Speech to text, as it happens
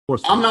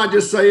I'm not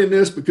just saying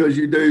this because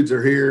you dudes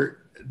are here.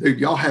 Dude,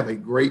 y'all have a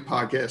great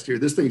podcast here.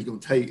 This thing's going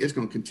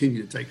to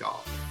continue to take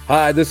off.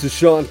 Hi, this is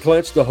Sean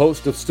Clench, the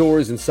host of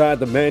Stories Inside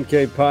the Man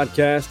Cave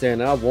podcast,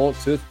 and I want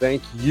to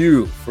thank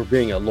you for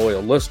being a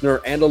loyal listener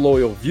and a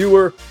loyal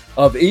viewer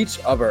of each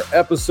of our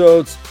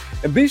episodes.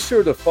 And be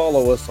sure to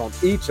follow us on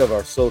each of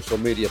our social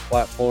media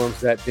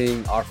platforms, that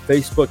being our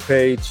Facebook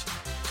page,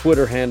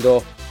 Twitter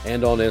handle,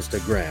 and on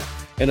Instagram.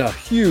 And a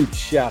huge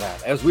shout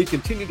out. As we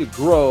continue to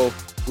grow,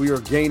 we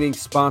are gaining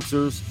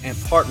sponsors and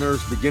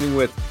partners, beginning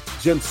with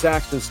Jim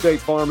Saxton State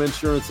Farm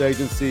Insurance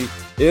Agency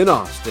in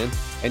Austin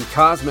and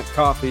Cosmic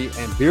Coffee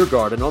and Beer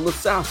Garden on the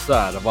south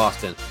side of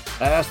Austin.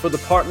 As for the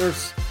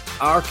partners,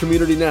 Our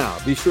Community Now,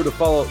 be sure to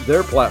follow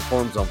their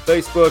platforms on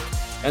Facebook,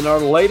 and our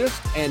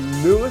latest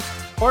and newest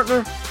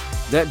partner,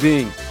 that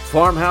being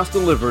Farmhouse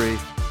Delivery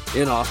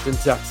in Austin,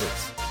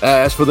 Texas.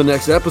 As for the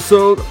next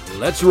episode,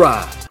 let's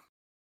ride.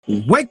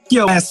 Wake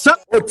your ass up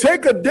or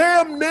take a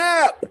damn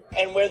nap.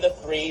 And we're the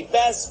three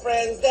best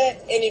friends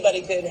that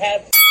anybody could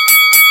have.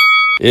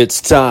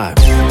 It's time.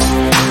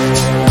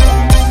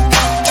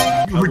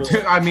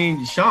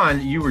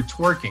 Sean, you were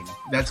twerking.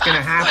 That's going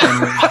to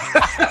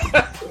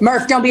happen.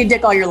 Murph, don't be a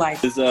dick all your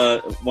life. It's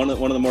one of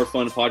the more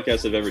fun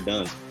podcasts I've ever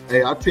done.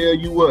 Hey, I tell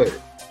you what,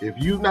 if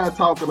you're not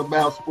talking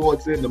about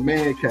sports in the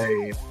man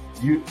cave,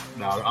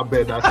 I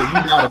bet not say you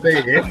not a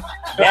man.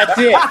 That's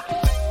it.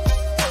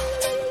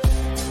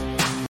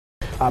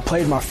 I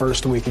played my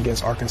first week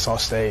against Arkansas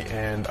State,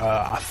 and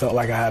I felt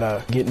like I had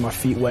a getting my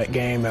feet wet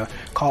game. And I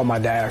called my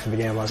dad after the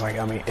game. I was like,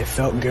 it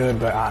felt good,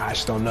 but I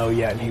just don't know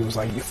yet. And he was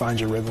like, you find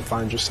your rhythm,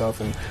 find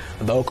yourself. And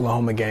the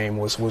Oklahoma game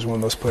was one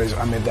of those plays.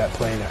 I made that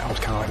play, and I was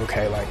kind of like,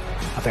 okay, I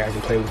think I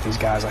can play with these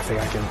guys. I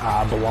think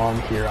I belong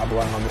here. I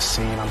belong on this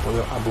scene.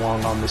 I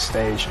belong on this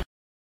stage.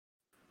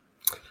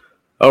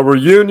 A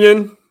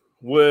reunion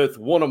with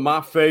one of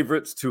my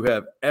favorites to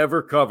have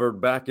ever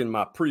covered back in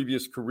my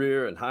previous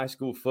career in high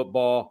school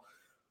football.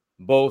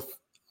 Both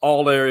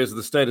all areas of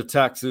the state of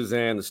Texas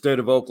and the state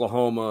of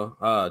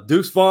Oklahoma.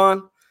 Deuce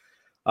Vaughn,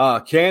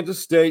 Kansas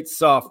State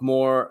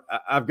sophomore.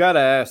 I've got to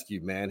ask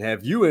you, man,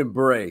 have you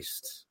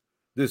embraced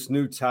this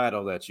new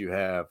title that you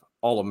have,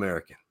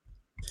 All-American?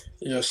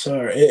 Yes,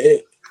 sir.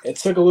 It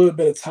took a little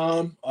bit of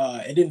time.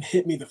 It didn't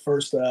hit me the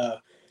first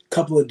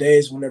couple of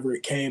days whenever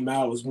it came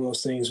out. It was one of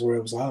those things where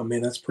it was, oh,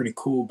 man, that's pretty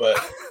cool. But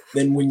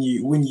then when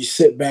you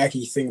sit back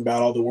and you think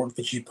about all the work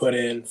that you put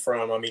in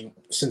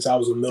since I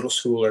was a middle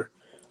schooler,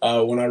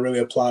 when I really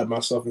applied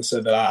myself and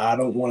said that I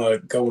don't want to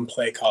go and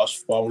play college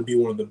football. I want to be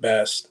one of the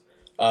best,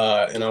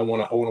 and I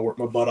want to work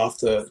my butt off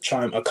to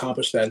try and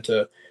accomplish that. And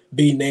to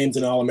be named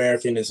an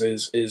All-American is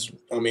it's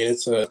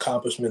an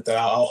accomplishment that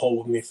I'll hold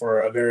with me for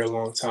a very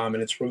long time,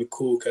 and it's really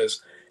cool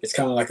because it's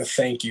kind of like a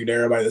thank you to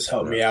everybody that's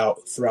helped me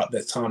out throughout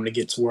that time to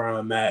get to where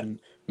I'm at. And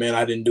man,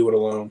 I didn't do it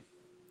alone.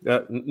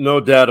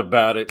 No doubt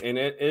about it. And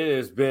it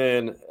has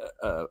been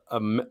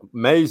an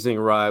amazing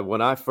ride.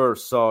 When I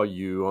first saw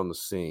you on the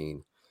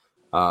scene,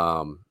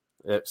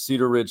 at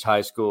Cedar Ridge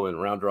High School in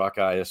Round Rock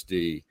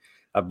ISD.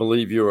 I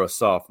believe you were a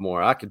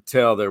sophomore. I could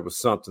tell there was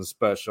something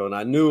special, and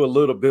I knew a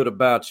little bit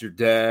about your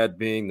dad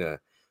being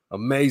the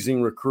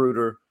amazing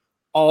recruiter,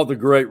 all the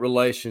great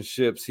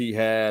relationships he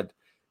had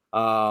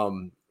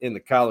in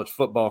the college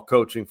football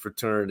coaching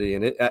fraternity.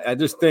 And I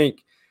just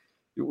think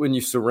when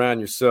you surround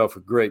yourself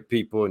with great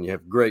people and you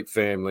have great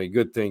family,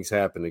 good things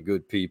happen to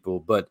good people.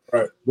 But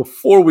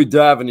Before we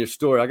dive into your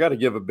story, I got to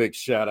give a big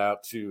shout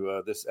out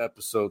to this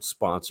episode's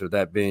sponsor,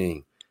 that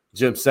being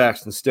Jim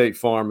Saxton State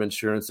Farm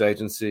Insurance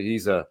Agency.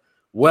 He's a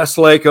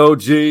Westlake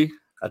OG, a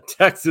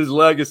Texas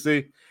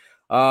legacy.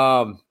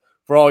 For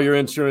all your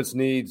insurance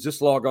needs,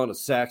 just log on to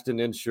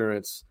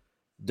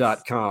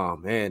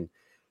saxtoninsurance.com. And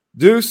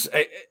Deuce,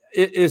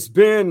 it's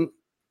been,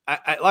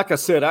 like I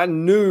said, I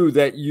knew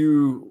that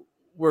you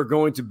were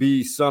going to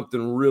be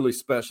something really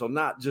special,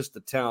 not just the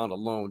talent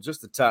alone,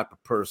 just the type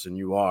of person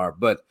you are.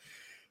 But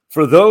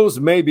for those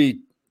maybe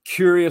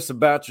curious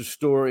about your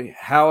story,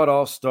 how it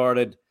all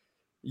started,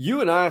 you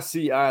and I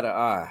see eye to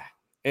eye.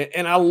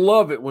 And I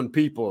love it when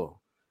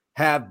people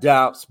have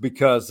doubts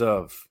because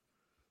of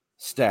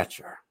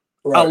stature.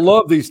 Right. I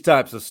love these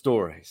types of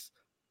stories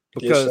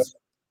because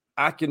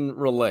I can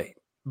relate,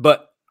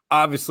 but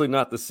obviously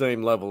not the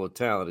same level of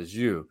talent as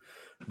you.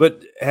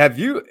 But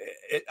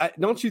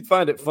don't you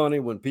find it funny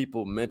when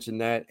people mention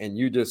that and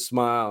you just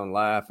smile and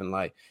laugh and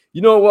like,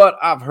 you know what?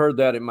 I've heard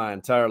that in my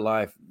entire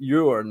life.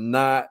 You are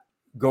not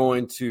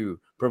going to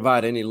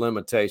provide any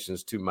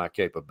limitations to my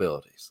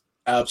capabilities.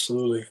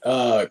 Absolutely.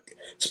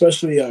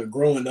 Especially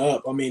growing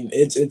up.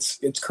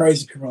 It's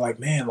crazy. People are like,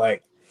 man,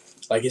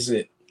 is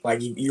it like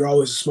you're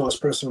always the smallest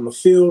person on the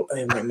field?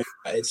 And like, man,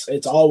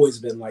 it's always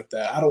been like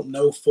that. I don't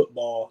know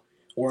football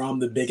where I'm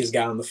the biggest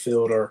guy on the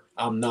field or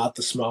I'm not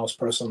the smallest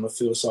person on the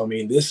field. So,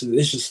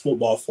 it's just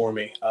football for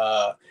me.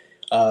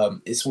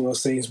 It's one of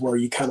those things where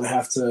you kind of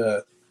have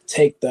to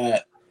take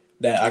that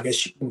I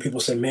guess when people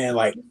say, man,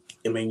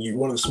 you're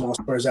one of the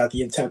smallest players out there,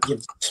 you have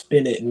to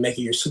spin it and make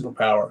it your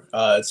superpower.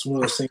 It's one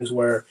of those things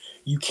where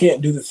I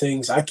can't do the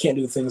things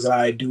that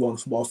I do on the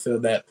football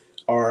field that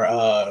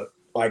are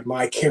like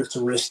my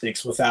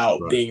characteristics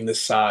without being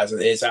this size.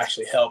 It's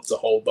actually helped a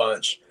whole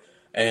bunch.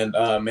 And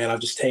man, I've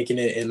just taken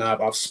it and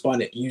I've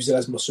spun it, used it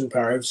as my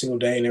superpower every single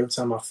day. And every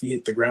time my feet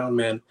hit the ground,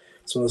 man,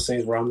 it's one of those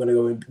things where I'm going to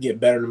go and get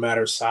better no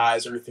matter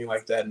size or anything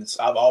like that. And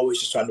I've always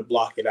just tried to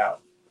block it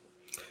out.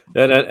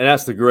 And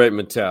that's the great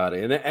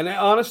mentality. And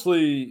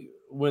honestly,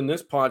 when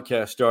this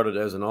podcast started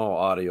as an all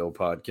audio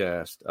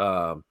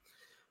podcast,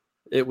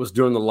 it was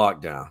during the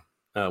lockdown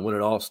when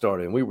it all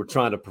started. And we were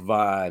trying to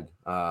provide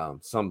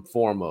some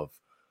form of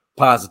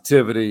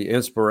positivity,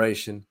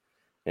 inspiration,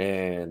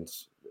 and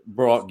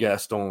brought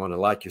guests on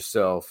like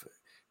yourself.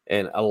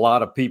 And a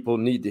lot of people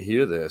need to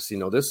hear this. You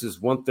know, this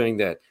is one thing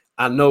that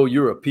I know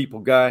you're a people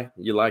guy.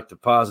 You like to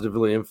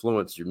positively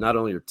influence not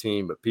only your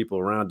team, but people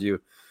around you.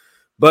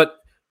 But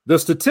the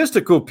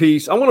statistical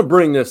piece, I want to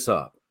bring this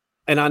up.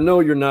 And I know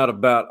you're not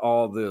about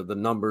all the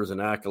numbers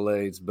and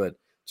accolades, but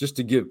just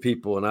to give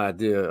people an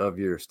idea of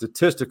your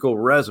statistical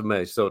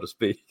resume, so to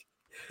speak.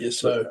 Yes,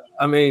 sir.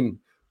 I mean,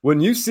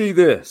 when you see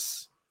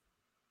this,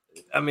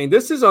 I mean,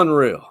 this is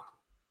unreal.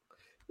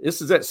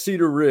 This is at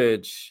Cedar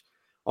Ridge,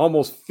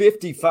 almost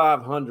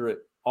 5,500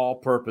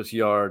 all-purpose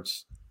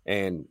yards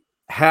and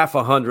half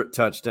 100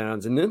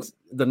 touchdowns. And then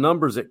the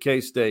numbers at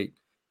K-State,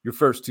 your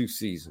first 2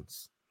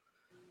 seasons.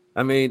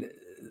 I mean,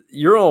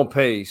 you're on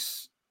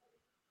pace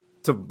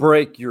to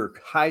break your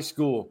high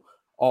school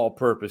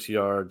all-purpose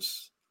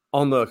yards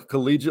on the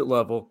collegiate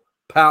level,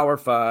 Power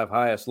 5,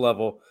 highest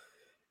level.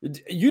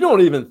 You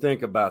don't even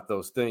think about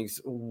those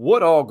things.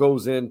 What all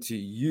goes into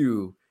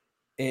you?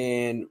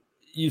 And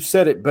you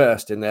said it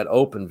best in that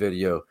open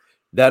video,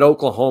 that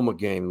Oklahoma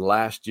game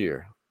last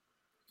year.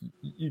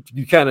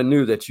 You kind of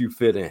knew that you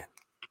fit in.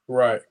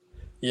 Right.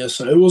 Yes,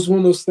 so it was one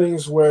of those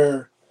things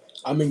where,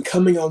 I mean,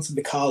 coming onto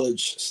the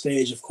college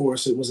stage, of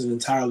course, it was an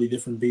entirely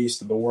different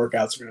beast. The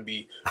workouts are going to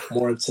be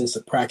more intense.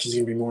 The practice is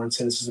going to be more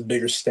intense. It's a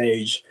bigger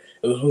stage.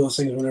 It was one of those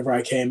things. Whenever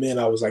I came in,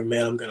 I was like,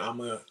 man, I'm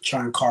gonna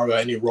try and carve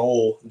out any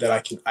role that I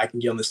can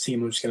get on this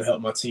team. I'm just going to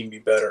help my team be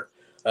better,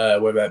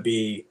 whether that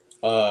be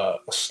a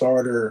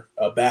starter,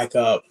 a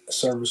backup, a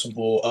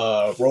serviceable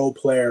role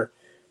player.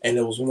 And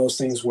it was one of those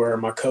things where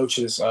my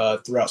coaches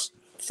throughout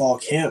fall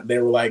camp, they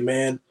were like,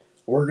 man,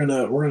 we're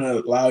gonna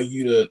allow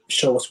you to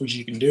show us what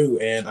you can do.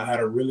 And I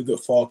had a really good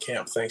fall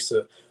camp thanks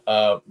to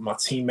my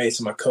teammates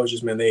and my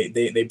coaches. Man,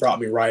 they brought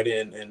me right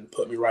in and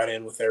put me right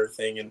in with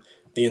everything and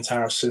the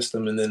entire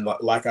system. And then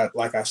like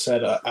I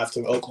said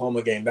after the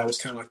Oklahoma game, that was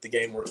kind of like the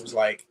game where it was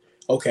like,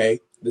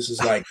 okay, this is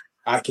like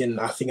I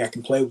think I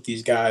can play with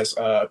these guys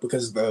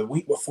because the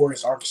week before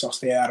against Arkansas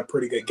State, I had a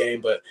pretty good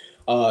game, but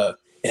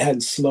it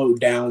hadn't slowed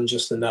down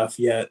just enough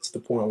yet to the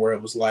point where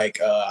it was like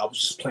I was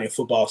just playing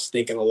football,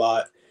 stinking a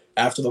lot.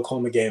 After the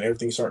Oklahoma game,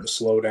 everything started to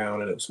slow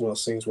down, and it was one of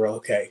those things where,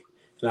 okay.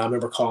 And I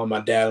remember calling my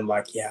dad. I'm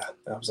like, yeah.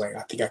 I was like,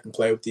 I think I can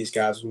play with these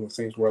guys. One of the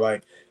things where,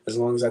 like, as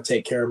long as I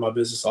take care of my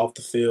business off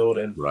the field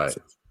and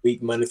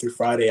week Monday through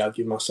Friday, I'll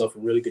give myself a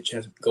really good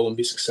chance to go and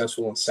be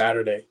successful on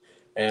Saturday.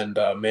 And,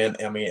 man,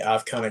 I mean,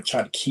 I've kind of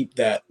tried to keep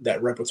that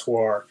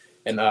repertoire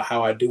and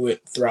how I do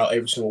it throughout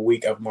every single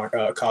week of my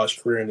college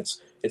career, and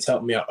it's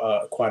helped me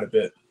out quite a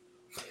bit.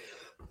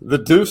 The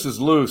deuce is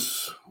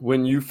loose.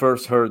 When you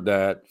first heard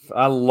that,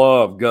 I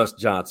love Gus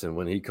Johnson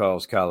when he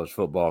calls college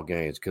football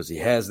games because he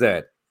has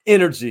that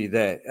energy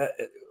that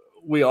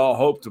we all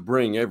hope to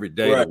bring every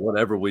day to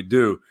whatever we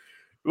do.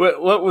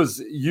 What was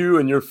you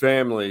and your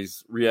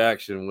family's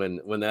reaction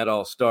when that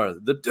all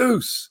started? The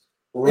deuce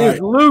is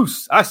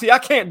loose. I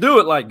can't do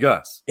it like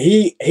Gus.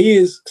 He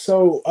is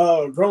so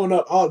growing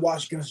up, I would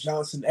watch Gus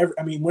Johnson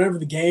whenever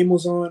the game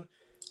was on.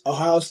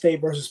 Ohio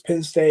State versus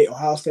Penn State,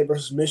 Ohio State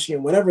versus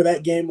Michigan. Whenever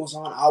that game was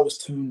on, I was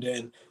tuned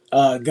in.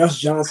 Gus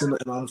Johnson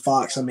on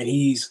Fox, I mean,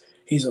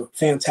 he's a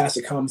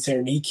fantastic commentator,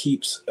 and he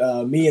keeps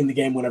me in the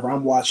game whenever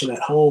I'm watching at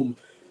home.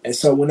 And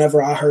so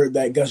whenever I heard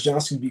that Gus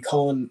Johnson would be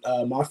calling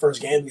my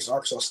first game against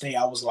Arkansas State,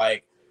 I was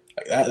like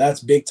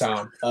that's big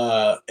time.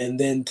 And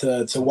then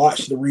to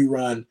watch the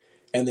rerun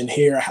and then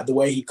hear the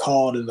way he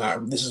called,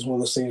 and this is one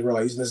of those things where,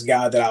 like, he's this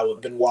guy that I've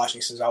been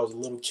watching since I was a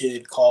little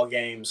kid, call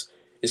games,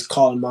 is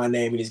calling my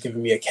name, and he's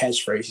giving me a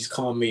catchphrase. He's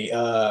calling me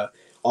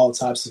all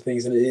types of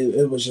things, and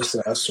it was just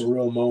a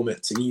surreal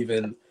moment to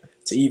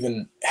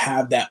even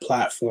have that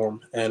platform.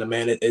 And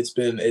man, it's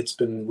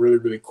been really,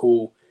 really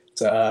cool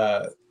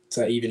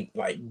to even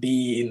like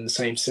be in the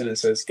same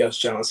sentence as Gus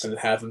Johnson and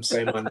have him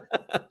say my name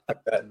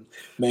like that. And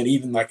man,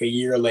 even like a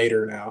year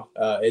later now,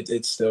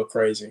 it's still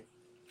crazy.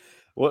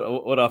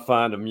 What I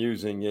find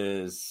amusing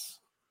is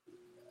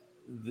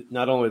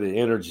not only the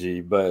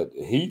energy, but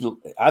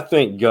I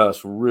think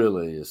Gus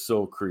really is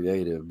so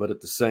creative, but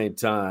at the same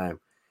time,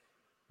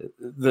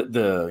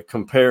 the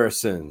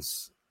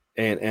comparisons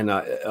to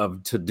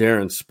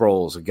Darren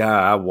Sproles, a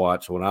guy I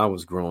watched when I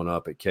was growing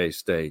up at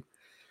K-State.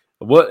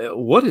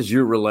 What is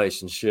your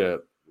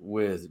relationship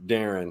with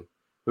Darren,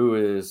 who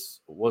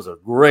was a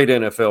great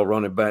NFL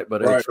running back,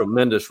 but a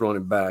tremendous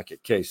running back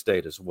at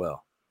K-State as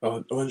well?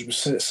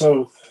 100%.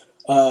 So,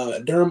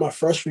 during my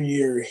freshman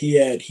year, he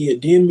had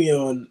DM'd me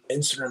on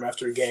Instagram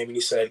after a game, and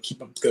he said,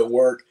 "Keep up the good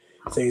work."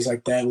 things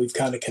like that. We've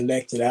kind of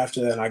connected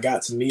after that, and I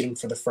got to meet him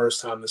for the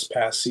first time this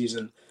past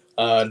season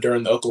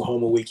during the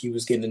Oklahoma week. He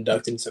was getting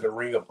inducted into the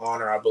Ring of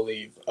Honor, I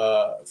believe,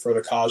 for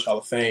the College Hall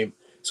of Fame.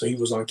 So he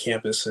was on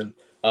campus, and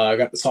I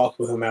got to talk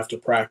with him after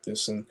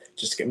practice, and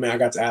I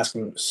got to ask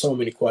him so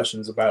many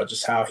questions about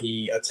just how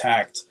he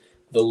attacked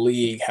the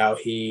league, how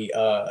he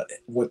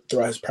went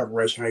throughout his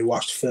preparation, how he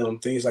watched film,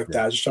 things like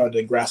that. I just tried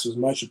to grasp as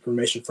much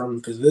information from him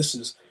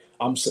because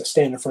I'm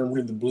standing in front of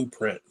reading the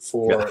blueprint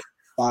for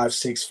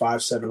 5'6",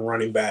 5'7"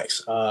 running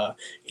backs.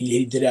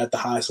 He did it at the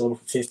highest level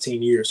for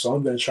 15 years. So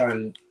I'm going to try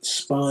and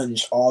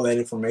sponge all that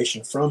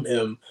information from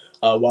him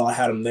while I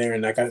had him there.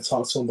 And I got to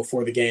talk to him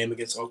before the game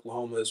against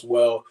Oklahoma as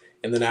well.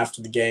 And then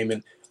after the game,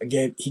 and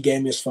again, he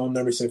gave me his phone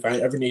number. He said if I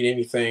ever need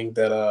anything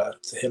that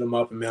to hit him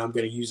up, and man, I'm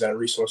going to use that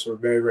resource for a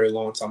very, very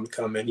long time to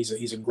come. And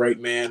he's a great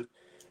man,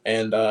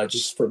 and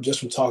just from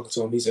talking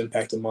to him, he's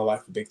impacted my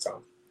life big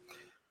time.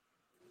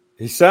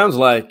 He sounds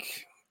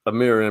like a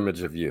mirror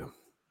image of you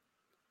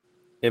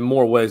in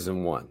more ways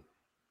than one.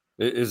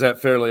 Is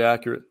that fairly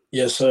accurate?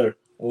 Yes, sir.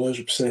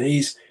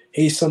 100%.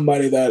 He's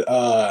somebody that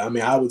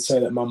I would say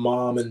that my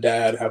mom and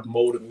dad have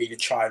molded me to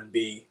try and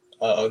be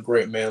a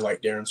great man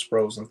like Darren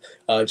Sproles.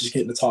 And just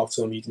getting to talk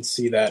to him, you can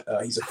see that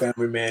he's a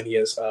family man. He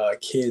has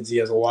kids. He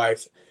has a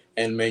wife.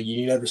 And, man,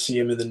 you never see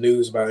him in the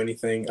news about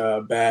anything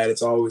bad.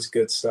 It's always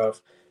good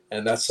stuff.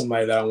 And that's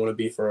somebody that I want to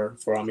be for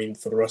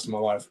the rest of my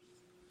life.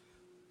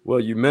 Well,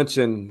 you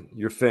mentioned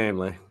your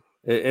family.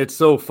 It's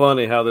so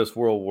funny how this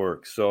world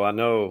works. So I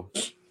know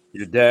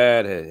your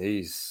dad,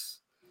 he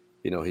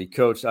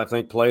coached, I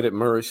think, played at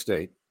Murray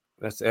State.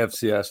 That's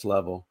FCS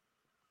level.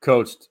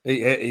 Coached.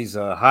 He's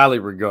a highly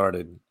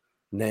regarded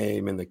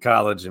name in the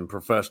college and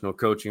professional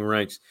coaching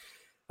ranks.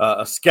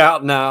 A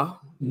scout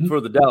now for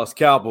the Dallas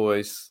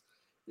Cowboys.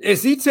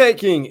 Is he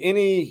taking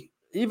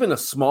even a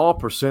small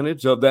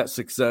percentage of that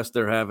success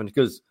they're having?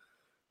 Because,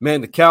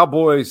 man, the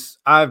Cowboys,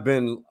 I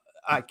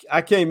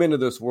came into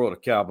this world a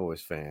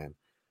Cowboys fan.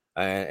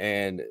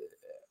 And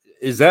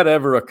is that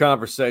ever a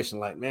conversation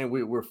like, man,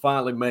 we're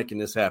finally making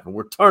this happen?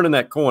 We're turning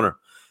that corner.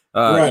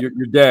 Right.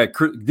 Your dad,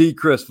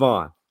 Chris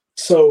Vaughn.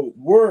 So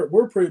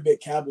we're pretty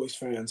big Cowboys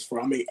fans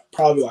probably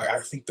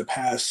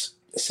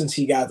since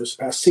he got this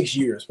past 6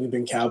 years, we've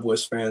been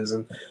Cowboys fans.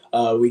 And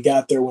we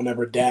got there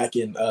whenever Dak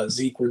and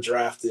Zeke were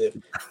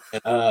drafted,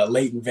 and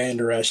Leighton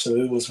Vander Esch. So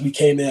we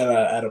came in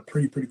at a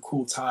pretty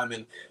cool time.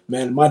 And,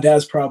 man, my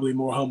dad's probably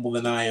more humble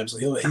than I am. So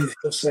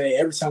he'll say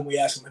every time we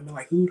ask him,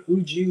 like,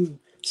 who'd you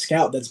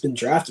scout that's been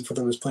drafted for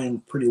them is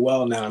playing pretty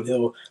well now? And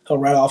he'll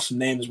write off some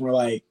names. And we're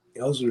like,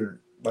 those are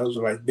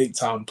like big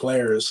time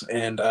players.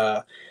 And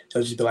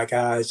he'll just be like,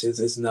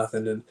 it's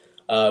nothing.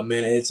 And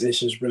man, it's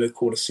just really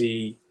cool to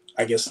see,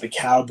 I guess, the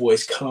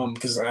Cowboys come,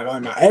 because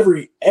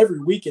every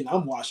weekend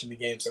I'm watching the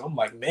games and I'm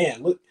like,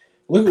 man, look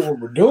at what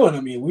we're doing. I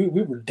mean, we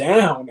were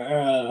down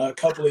a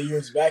couple of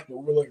years back, but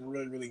we're looking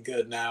really, really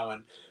good now,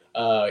 and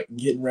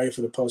getting ready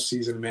for the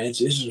postseason. Man, it's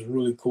just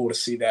really cool to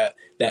see that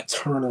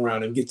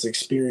turnaround and get to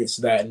experience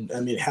that,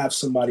 and have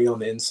somebody on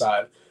the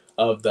inside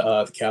of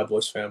the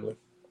Cowboys family.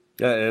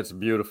 Yeah, it's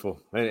beautiful,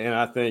 and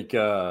I think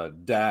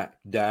Dak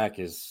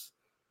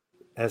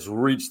has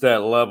reached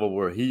that level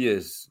where he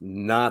is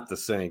not the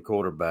same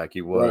quarterback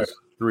he was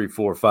 3,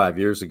 4, 5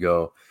 years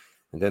ago.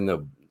 And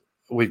then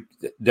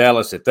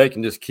Dallas, if they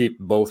can just keep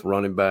both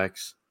running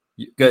backs,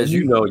 because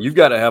you've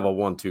got to have a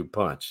 1-2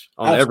 punch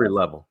on every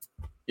level.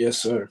 Yes,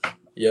 sir.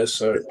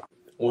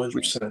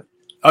 100%.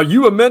 Are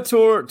you a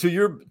mentor to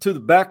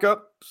the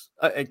backups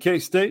at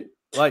K-State?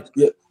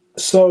 Yeah.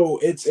 So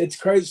it's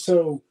crazy.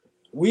 So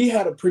we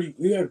had a pretty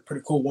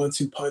cool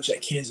 1-2 punch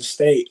at Kansas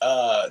State.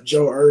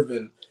 Joe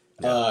Irvin.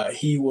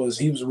 He was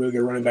a really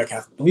good running back.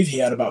 I believe he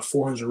had about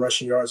 400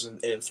 rushing yards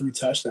and 3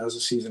 touchdowns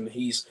this season.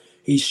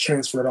 He's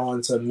transferred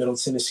on to Middle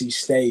Tennessee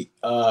State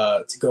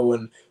to go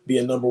and be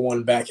a number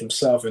 1 back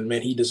himself. And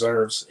man, he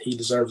deserves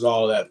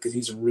all of that because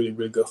he's a really,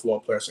 really good football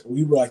player. So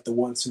we were like the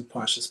 1-2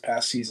 punch this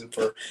past season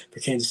for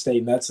Kansas State,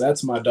 and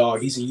that's my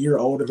dog. He's a year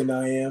older than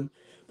I am,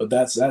 but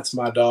that's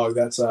my dog.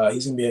 That's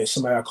he's gonna be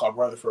somebody I call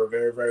brother for a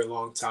very, very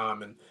long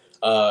time. And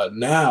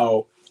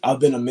now I've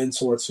been a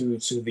mentor to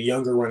the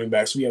younger running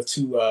backs. We have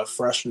 2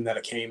 freshmen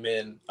that came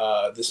in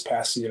this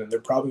past season, and they're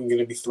probably going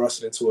to be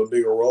thrusted into a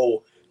bigger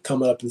role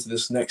coming up into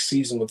this next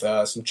season with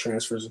some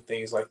transfers and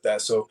things like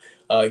that. So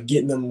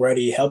getting them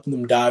ready, helping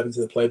them dive into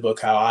the playbook,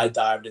 how I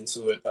dived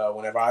into it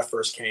whenever I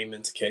first came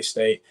into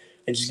K-State,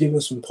 and just giving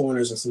them some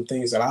pointers and some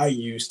things that I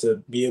use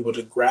to be able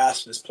to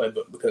grasp this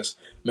playbook, because,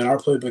 man, our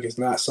playbook is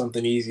not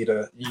something easy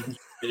you can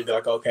be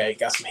like, okay,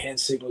 got some hand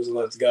signals and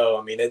let's go.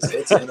 I mean,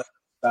 it's in a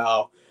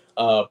style.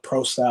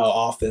 Pro style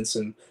offense,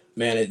 and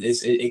man,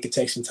 it could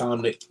take some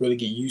time to really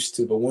get used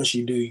to, but once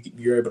you do,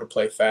 you're able to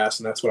play fast.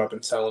 And that's what I've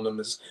been telling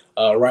them is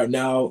right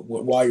now,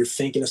 while you're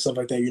thinking of stuff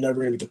like that, you're never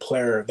going to be the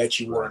player that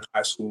you were in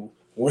high school.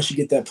 Once you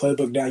get that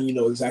playbook down, you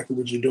know exactly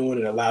what you're doing.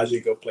 It allows you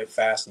to go play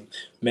fast, and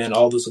man,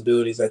 all those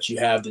abilities that you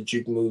have, the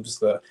juke moves,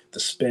 the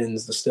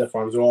spins, the stiff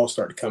arms, will all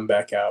start to come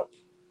back out.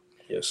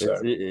 Yes, sir.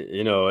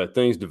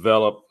 Things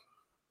develop,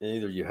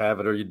 either you have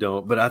it or you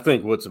don't. But I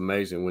think what's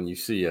amazing when you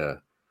see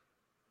a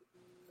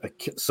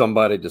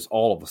somebody just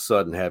all of a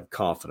sudden have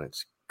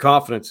confidence.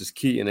 Confidence is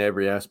key in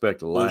every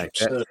aspect of life.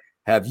 100%.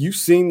 Have you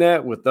seen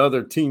that with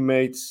other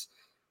teammates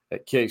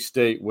at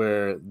K-State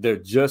where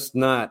they're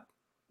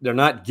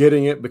not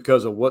getting it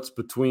because of what's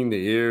between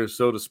the ears,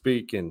 so to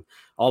speak, and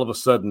all of a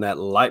sudden that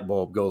light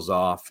bulb goes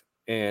off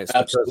and it's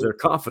because they're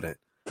confident?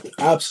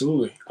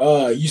 Absolutely.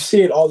 You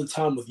see it all the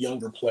time with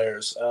younger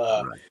players.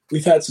 Right.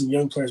 We've had some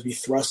young players be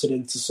thrusted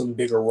into some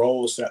bigger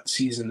roles that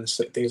season and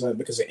things like that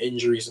because of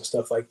injuries and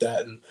stuff like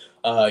that. And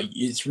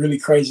it's really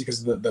crazy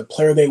because the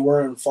player they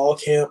were in fall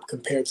camp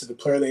compared to the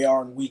player they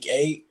are in week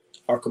 8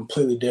 are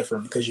completely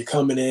different because you're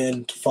coming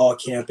in to fall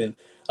camp and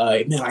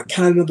man, I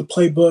kind of know the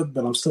playbook,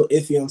 but I'm still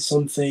iffy on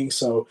some things.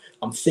 So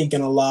I'm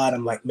thinking a lot.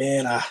 I'm like,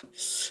 man,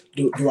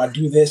 do I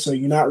do this? So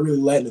you're not really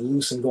letting it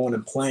loose and going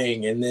and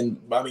playing. And then,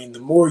 I mean, the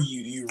more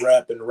you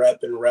rep,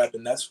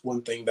 and that's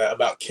one thing that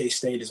about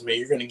K-State is, man,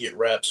 you're going to get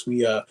reps.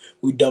 We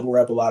double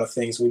rep a lot of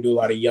things. We do a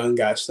lot of young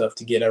guy stuff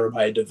to get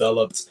everybody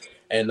developed.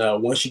 And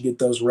once you get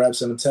those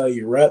reps, and I'm telling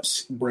you,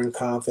 reps bring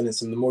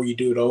confidence. And the more you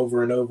do it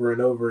over and over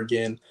and over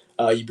again,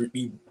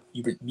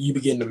 you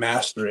begin to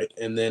master it.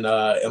 And then,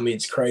 I mean,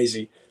 it's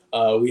crazy.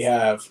 We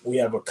have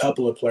a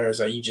couple of players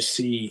that you just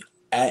see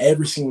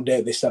every single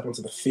day they step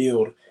onto the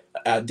field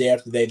day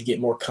after day to get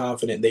more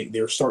confident.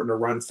 They're starting to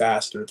run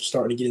faster. They're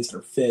starting to get into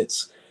their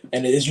fits.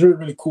 And it's really,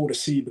 really cool to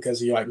see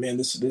because you're like, man,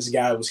 this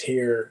guy was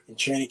here in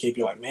training camp.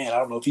 You're like, man, I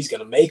don't know if he's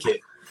going to make it.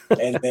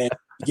 And then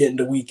you get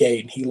into week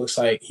 8 and he looks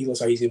like he's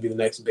going to be the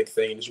next big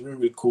thing. And it's really,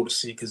 really cool to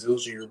see because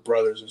those are your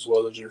brothers as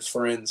well as your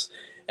friends.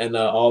 And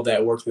all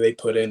that work that they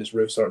put in is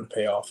really starting to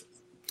pay off.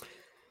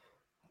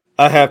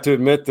 I have to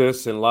admit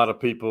this, and a lot of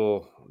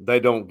people, they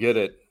don't get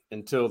it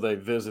until they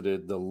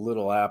visited the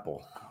Little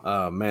Apple,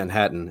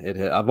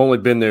 Manhattan. I've only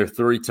been there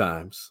 3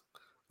 times.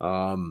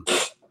 And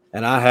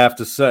I have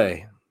to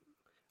say,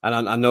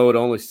 and I know it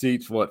only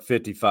seats,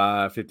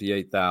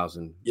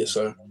 58,000. Yes,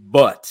 sir.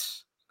 But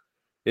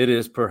it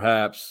is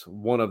perhaps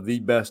one of the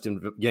best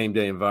game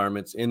day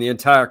environments in the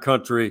entire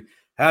country.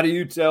 How do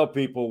you tell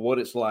people what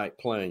it's like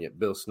playing at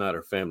Bill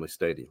Snyder Family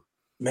Stadium?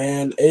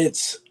 Man,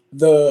 it's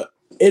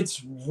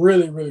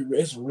really, really,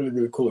 it's a really,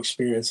 really cool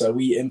experience.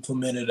 We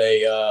implemented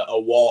a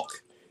walk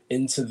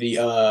into the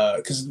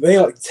because they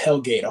like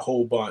tailgate a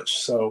whole bunch.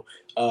 So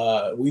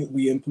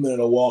we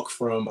implemented a walk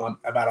from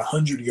about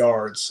 100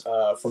 yards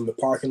from the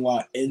parking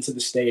lot into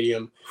the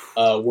stadium,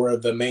 where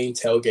the main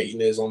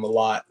tailgating is on the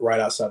lot right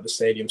outside the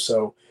stadium.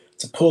 So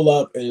to pull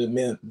up, and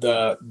man,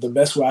 the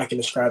best way I can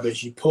describe it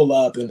is you pull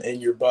up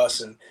in your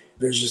bus, and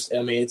there's just,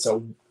 I mean, it's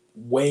a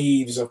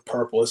waves of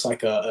purple. It's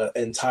like a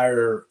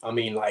entire, I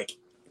mean, like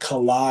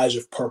collage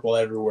of purple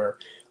everywhere.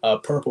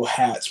 Purple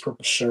hats,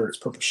 purple shirts,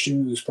 purple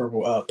shoes,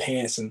 purple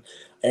pants, and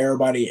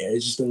everybody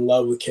is just in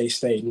love with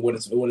K-State and what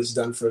it's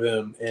done for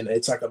them. And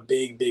it's like a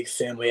big, big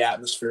family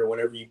atmosphere.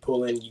 Whenever you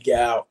pull in, you get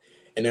out,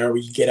 and whenever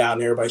you get out,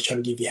 and everybody's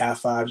trying to give you high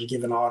fives, you're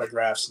giving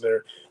autographs.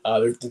 They're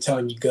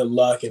telling you good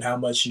luck and how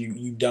much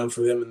you've done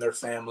for them and their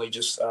family.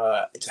 Just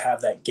to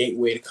have that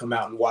gateway to come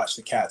out and watch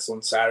the Cats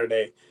on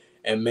Saturday.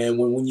 And man,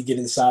 when you get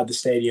inside the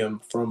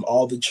stadium, from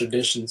all the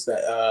traditions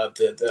that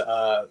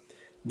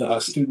the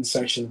student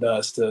section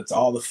does to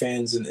all the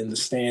fans in the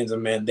stands,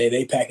 and man,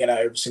 they pack it out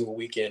every single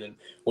weekend. And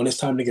when it's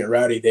time to get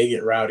rowdy, they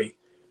get rowdy.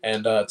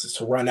 And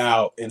to run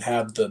out and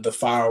have the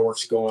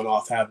fireworks going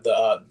off, have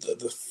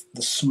the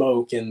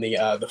smoke and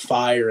the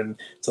fire, and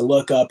to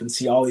look up and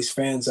see all these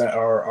fans that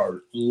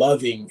are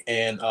loving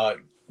and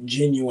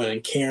genuine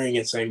and caring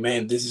and saying,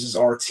 man, this is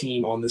our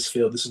team on this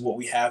field. This is what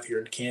we have here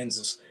in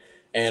Kansas.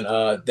 And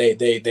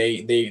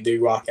they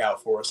rock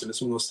out for us. And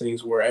it's one of those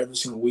things where every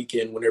single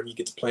weekend, whenever you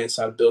get to play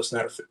inside of Bill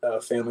Snyder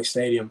Family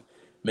Stadium,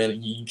 man,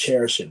 you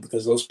cherish it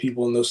because those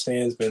people in those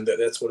stands, man,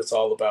 that's what it's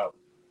all about.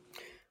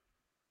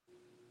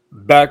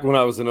 Back when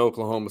I was in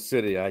Oklahoma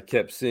City, I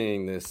kept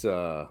seeing this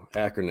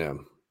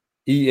acronym,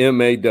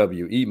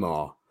 EMAW,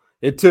 EMAW.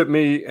 It took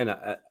me, and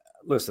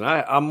listen,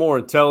 I'm more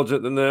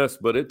intelligent than this,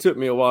 but it took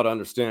me a while to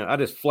understand. I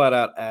just flat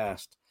out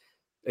asked,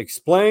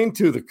 explain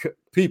to the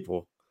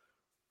people,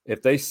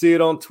 if they see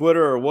it on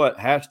Twitter or what,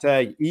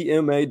 hashtag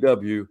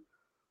EMAW,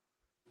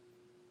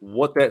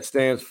 what that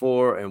stands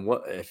for and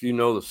what if you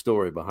know the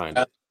story behind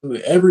it.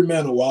 Absolutely. Every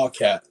man a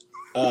Wildcat.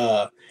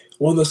 One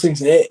of those things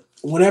that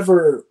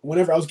whenever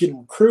I was getting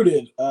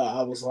recruited,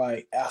 I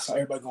saw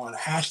everybody going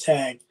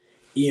hashtag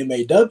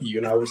EMAW,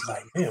 and I was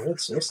like, man,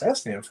 what's that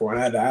stand for? And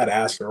I had to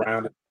ask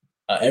around.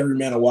 Every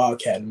man a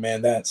Wildcat, and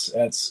man,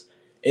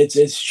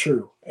 it's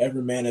true.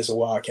 Every man is a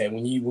Wildcat.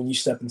 When you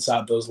step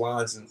inside those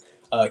lines, and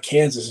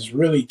Kansas is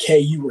really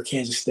KU or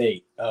Kansas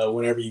State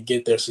whenever you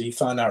get there. So you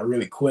find out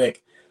really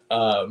quick,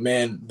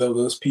 man,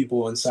 those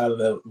people inside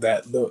of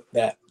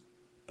that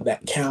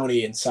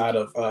county inside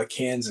of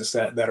Kansas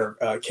that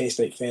are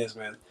K-State fans,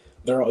 man,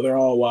 they're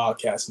all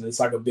Wildcats, and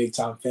it's like a big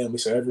time family.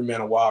 So every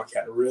man a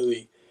Wildcat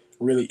really,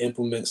 really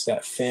implements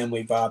that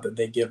family vibe that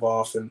they give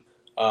off. And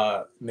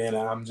man,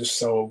 I'm just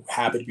so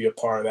happy to be a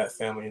part of that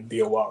family and be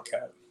a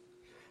Wildcat.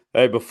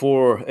 Hey,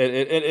 before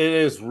it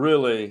is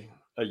really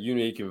a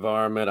unique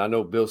environment. I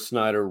know Bill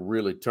Snyder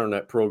really turned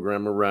that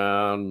program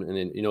around, and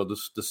then,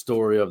 the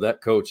story of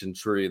that coaching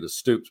tree, the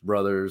Stoops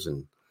brothers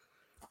and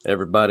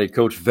everybody,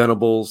 Coach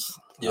Venables.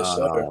 Yes,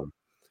 sir.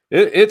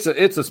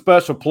 It's a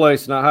special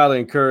place, and I highly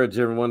encourage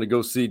everyone to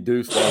go see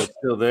Deuce while it's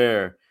still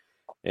there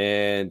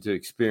and to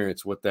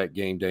experience what that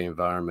game day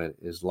environment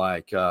is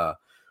like.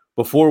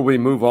 Before we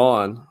move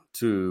on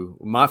to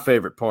my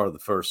favorite part of the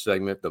first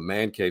segment, the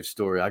Man Cave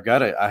story,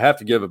 I have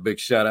to give a big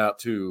shout out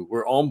to,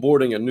 we're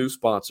onboarding a new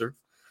sponsor.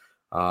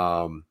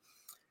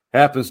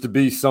 Happens to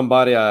be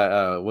somebody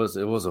it was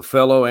a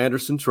fellow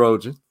Anderson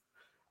Trojan.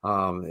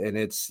 And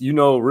it's,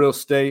 real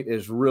estate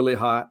is really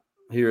hot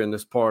here in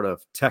this part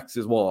of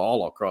Texas, well,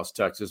 all across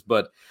Texas,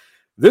 but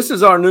this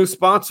is our new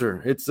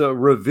sponsor. It's a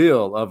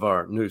reveal of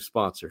our new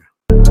sponsor.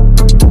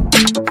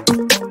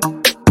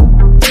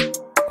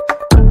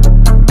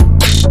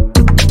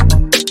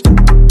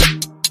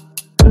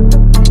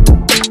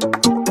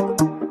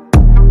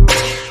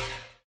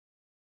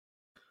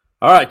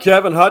 All right,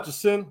 Kevin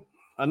Hutchison,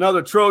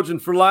 another Trojan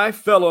for life,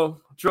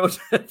 fellow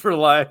Trojan for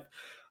life.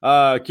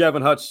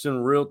 Kevin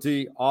Hutchison,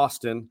 Realty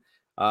Austin,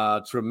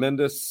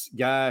 tremendous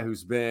guy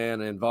who's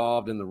been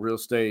involved in the real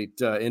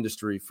estate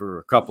industry for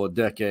a couple of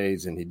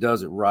decades, and he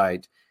does it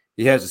right.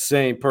 He has the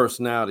same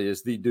personality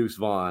as the Deuce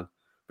Vaughn,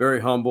 very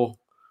humble,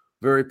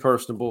 very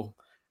personable,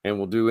 and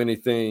will do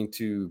anything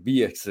to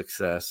be a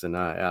success. And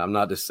I'm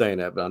not just saying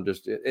that, but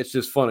it's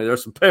just funny.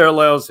 There's some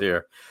parallels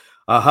here.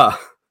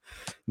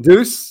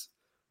 Deuce,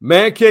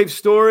 Man Cave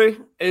story.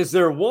 Is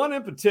there one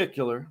in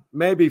particular,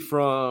 maybe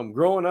from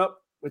growing up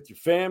with your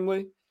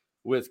family,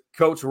 with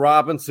Coach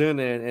Robinson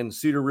and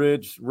Cedar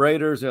Ridge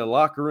Raiders, a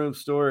locker room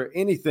story,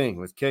 anything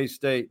with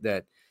K-State,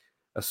 that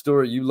a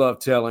story you love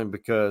telling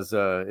because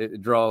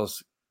it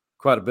draws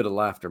quite a bit of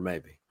laughter,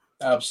 maybe?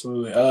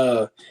 Absolutely.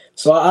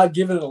 So I've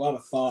given it a lot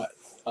of thought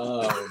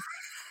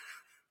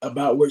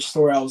about which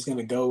story I was going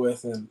to go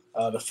with, and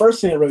the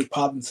first thing that really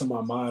popped into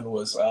my mind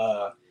was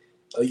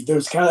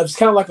it's kind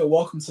of like a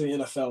welcome to the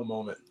NFL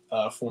moment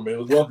for me. It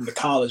was welcome to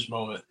college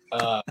moment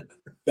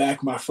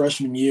back my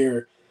freshman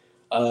year.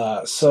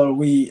 So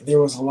there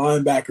was a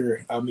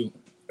linebacker. I mean,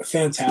 a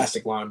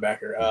fantastic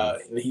linebacker.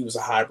 And he was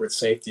a hybrid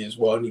safety as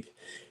well. And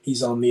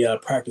he's on the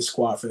practice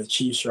squad for the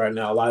Chiefs right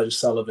now. Elijah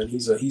Sullivan.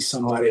 He's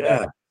somebody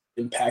that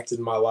impacted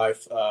my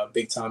life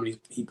big time.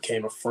 He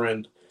became a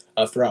friend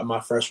throughout my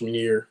freshman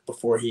year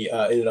before he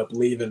ended up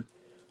leaving.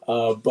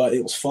 But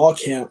it was fall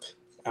camp.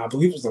 I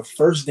believe it was the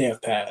first day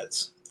of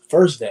pads.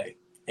 First day.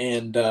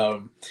 And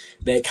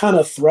they kind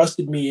of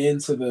thrusted me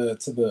into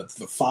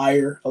the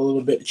fire a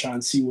little bit to try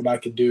and see what I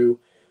could do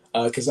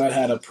because I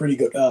had a pretty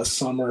good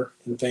summer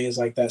and things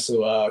like that.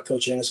 So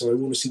Coach Anderson, we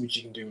want to see what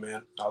you can do,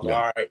 man. I was like,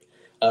 all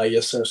right,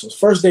 yes, sir. So it's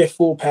first day of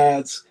full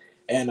pads,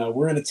 and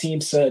we're in a team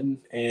setting.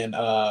 And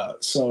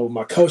so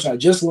my coach, I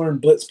just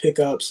learned blitz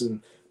pickups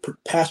and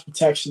pass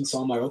protection. So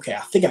I'm like, okay,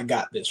 I think I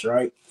got this,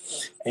 right?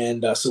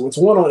 And so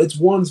it's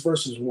ones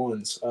versus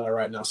ones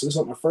right now. So this is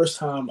like my first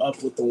time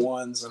up with the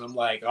ones, and I'm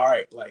like, all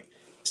right, like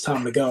it's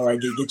time to go, right?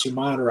 Get your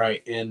mind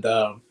right. And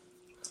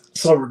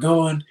so we're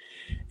going,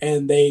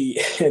 and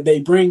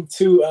they bring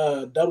two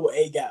double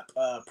A gap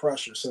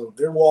pressure. So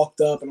they're walked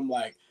up, and I'm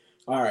like,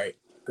 all right,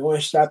 go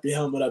and strap your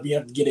helmet up. You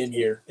have to get in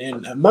here.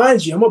 And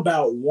mind you, I'm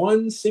about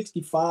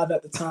 165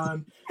 at the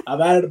time. I've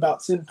added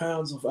about 10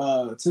 pounds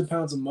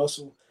of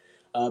muscle.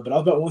 But I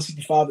was about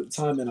 165 at the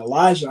time, and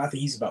Elijah, I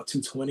think he's about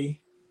 220,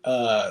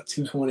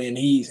 and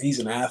he's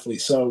an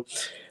athlete. So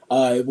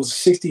it was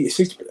 60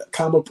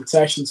 combo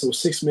protection, so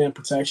 6-man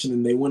protection,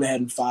 and they went ahead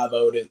and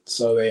 5-0'd it.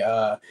 So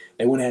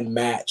they went ahead and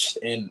matched,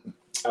 and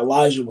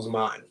Elijah was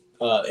mine.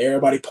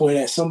 Everybody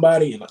pointed at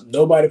somebody, and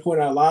nobody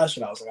pointed at Elijah.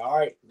 And I was like, all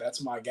right,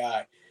 that's my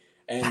guy.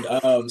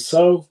 And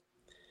so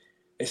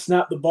they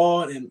snapped the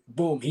ball, and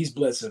boom, he's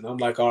blitzing. I'm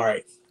like, all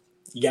right,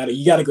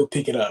 you gotta go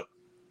pick it up.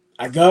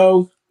 I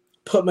go.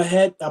 Put my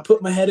head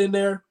in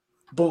there,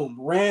 boom,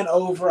 ran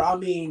over. I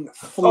mean,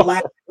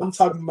 flat. I'm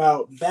talking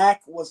about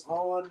back was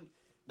on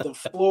the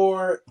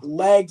floor,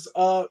 legs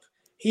up.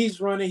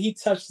 He's running. He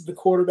touches the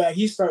quarterback.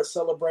 He starts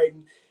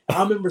celebrating.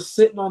 I remember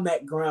sitting on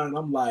that ground, and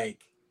I'm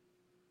like,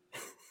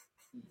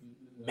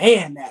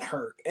 man, that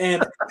hurt.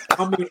 And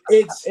I mean,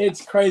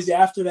 it's crazy.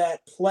 After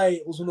that play,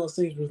 it was one of those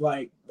things where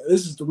like,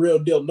 this is the real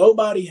deal.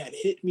 Nobody had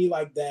hit me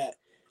like that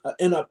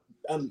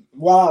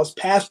while I was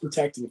pass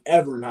protecting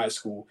ever in high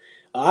school.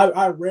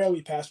 I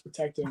rarely pass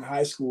protected in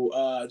high school,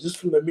 just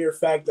from the mere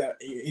fact that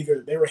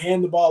either they were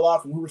handing the ball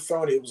off and we were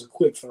throwing it, it was a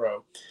quick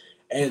throw.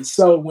 And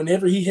so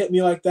whenever he hit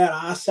me like that,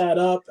 I sat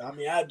up. I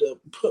mean, I had to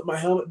put my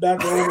helmet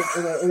back on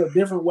in a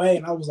different way.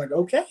 And I was like,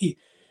 okay.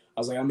 I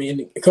was like, I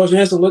mean, Coach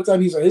Hanson looked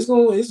up. He's like,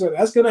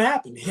 that's going to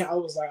happen. I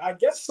was like, I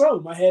guess so.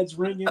 My head's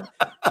ringing.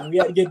 And we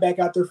had to get back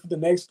out there for the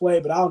next play.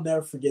 But I'll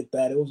never forget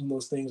that. It was one of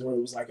those things where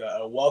it was like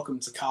a welcome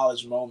to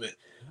college moment.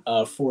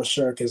 For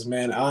sure, because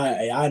man,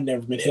 I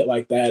never been hit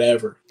like that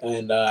ever.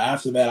 And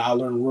after that, I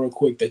learned real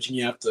quick that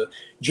you have to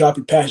drop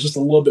your pass just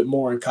a little bit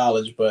more in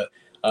college. But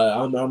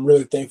I'm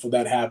really thankful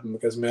that happened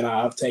because man,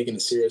 I've taken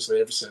it seriously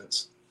ever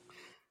since.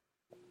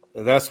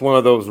 That's one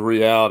of those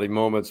reality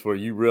moments where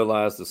you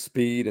realize the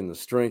speed and the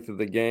strength of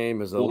the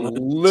game is a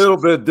little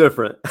bit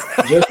different.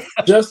 It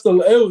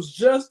was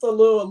just a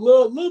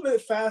little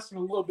bit faster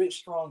and a little bit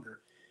stronger.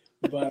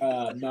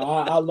 But no,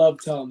 I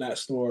love telling that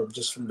story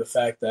just from the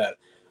fact that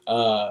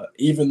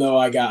even though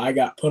I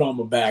got put on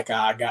my back,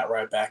 I got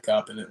right back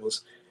up, and it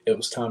was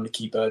time to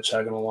keep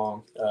chugging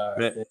along.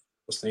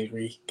 Those things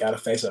we got to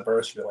face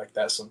adversity like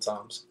that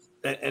sometimes.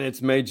 And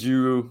it's made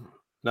you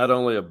not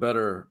only a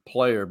better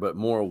player, but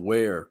more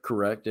aware,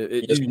 correct?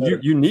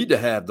 You need to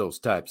have those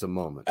types of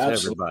moments,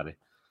 absolutely. Everybody.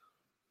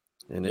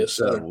 And it's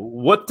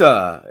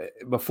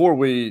before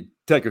we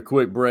take a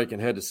quick break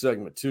and head to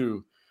segment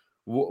 2,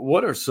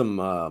 what are some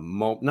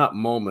not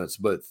moments,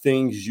 but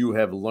things you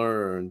have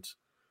learned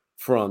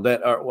from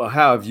that?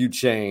 How have you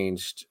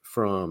changed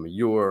from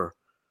your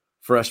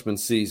freshman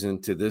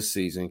season to this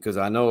season? Because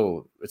I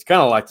know it's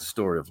kind of like the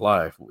story of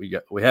life. We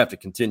have to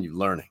continue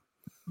learning.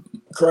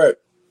 Correct.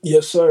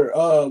 Yes, sir.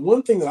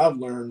 One thing that I've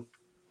learned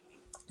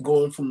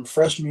going from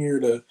freshman year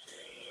to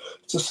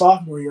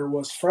sophomore year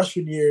was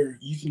freshman year,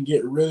 you can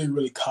get really,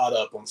 really caught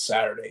up on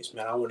Saturdays.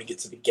 Man, I want to get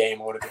to the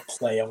game. I want to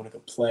go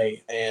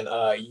play. And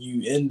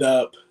you end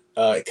up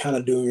kind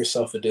of doing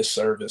yourself a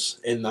disservice.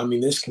 And, I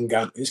mean, this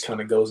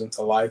kind of goes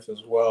into life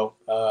as well.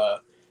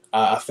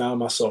 I found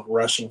myself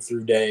rushing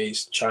through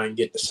days to try and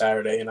get to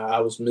Saturday, and I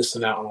was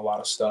missing out on a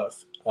lot of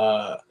stuff.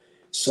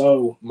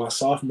 So my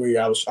sophomore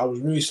year, I was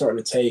really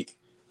starting to take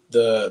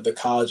the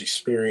college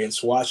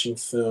experience, watching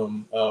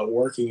film,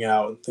 working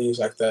out, and things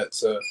like that.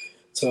 So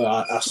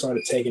I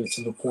started taking it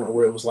to the point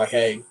where it was like,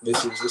 hey,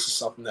 this is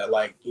something that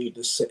like you need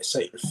to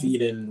set your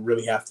feet in and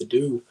really have to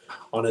do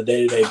on a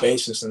day-to-day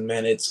basis. And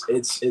man,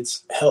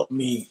 it's helped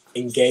me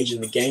engage in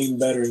the game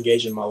better,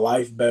 engage in my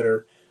life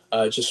better,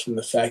 just from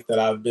the fact that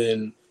I've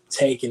been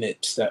taking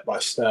it step by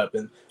step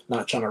and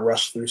not trying to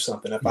rush through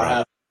something. If I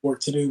have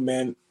work to do,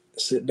 man,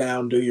 sit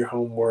down, do your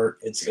homework.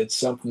 It's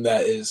something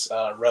that is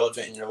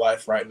relevant in your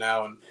life right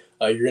now, and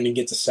you're going to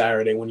get to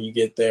Saturday when you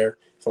get there.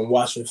 From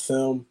watching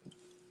film,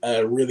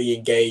 really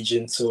engage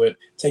into it.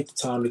 Take the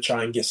time to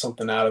try and get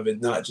something out of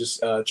it, not just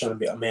trying to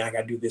be, man, I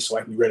got to do this so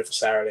I can be ready for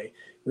Saturday.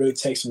 Really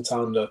take some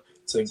time to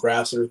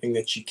grasp everything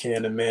that you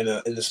can, and man,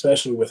 and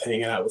especially with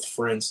hanging out with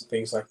friends and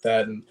things like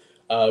that, and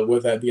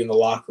whether that be in the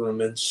locker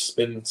room and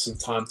spending some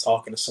time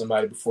talking to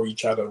somebody before you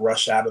try to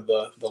rush out of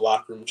the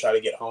locker room and try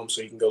to get home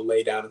so you can go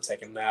lay down and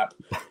take a nap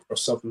or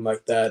something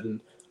like that. And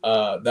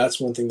that's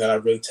one thing that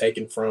I've really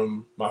taken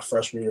from my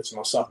freshman year to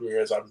my sophomore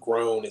year as I've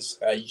grown is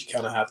you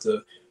kind of have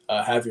to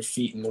have your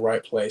feet in the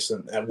right place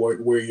and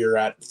where you're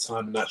at the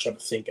time and not try to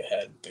think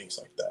ahead and things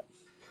like that.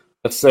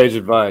 That's sage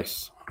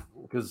advice.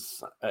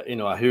 Because,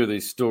 I hear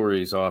these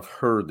stories, or I've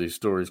heard these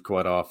stories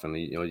quite often.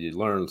 You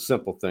learn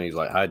simple things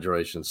like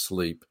hydration,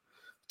 sleep,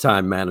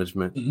 time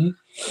management.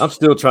 Mm-hmm. I'm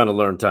still trying to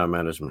learn time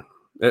management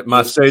at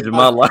my stage of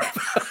my life.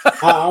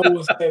 I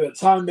will say that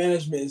time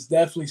management is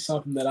definitely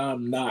something that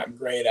I'm not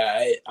great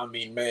at. I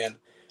mean, man,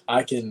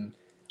 I can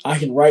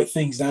write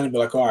things down and be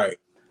like, all right,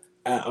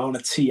 on a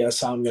T,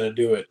 that's how I'm going to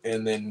do it.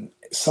 And then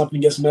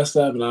something gets messed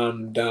up and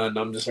I'm done.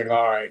 I'm just like,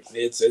 all right,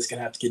 it's going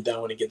to have to get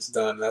done when it gets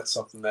done. That's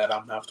something that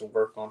I'm going to have to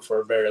work on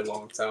for a very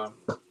long time.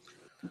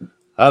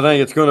 I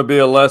think it's going to be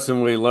a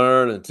lesson we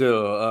learn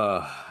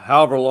until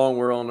however long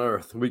we're on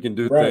Earth, we can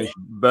do things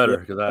better.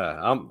 Because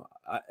I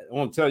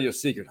want to tell you a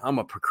secret. I'm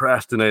a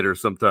procrastinator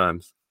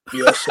sometimes.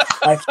 Yes,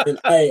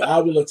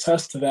 I will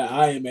attest to that.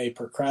 I am a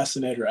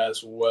procrastinator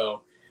as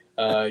well.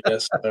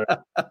 Yes, sir.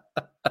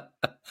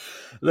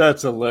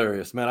 That's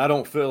hilarious, man. I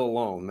don't feel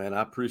alone, man.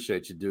 I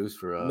appreciate you, Deuce,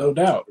 for no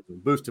doubt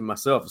boosting my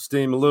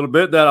self-esteem a little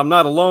bit. That I'm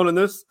not alone in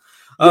this.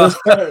 Yes,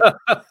 sir.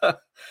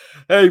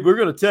 Hey, we're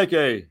going to take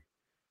a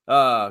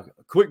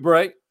quick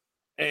break,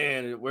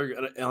 and we're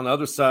gonna, on the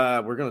other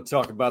side, we're going to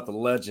talk about the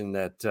legend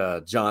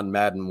that John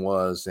Madden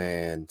was,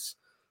 and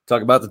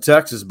talk about the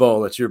Texas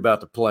Bowl that you're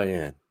about to play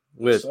in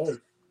with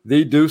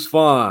the Deuce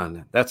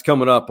Vaughn. That's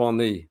coming up on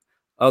the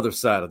other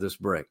side of this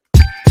break.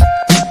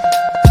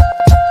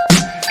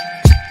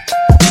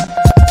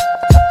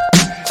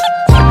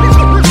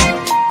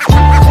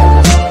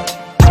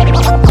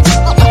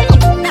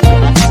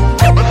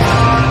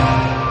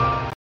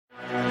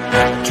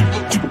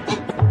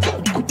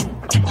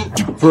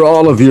 For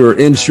all of your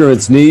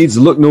insurance needs,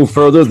 look no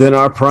further than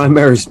our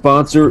primary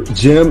sponsor,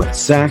 Jim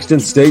Saxton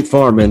State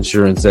Farm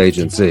Insurance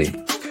Agency.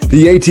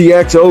 The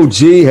ATX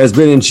OG has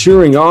been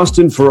insuring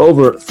Austin for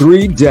over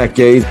 3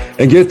 decades.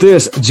 And get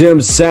this, Jim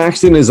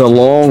Saxton is a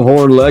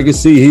Longhorn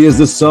legacy. He is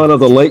the son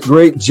of the late,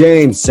 great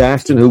James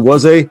Saxton, who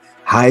was a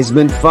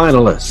Heisman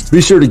finalist.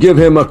 Be sure to give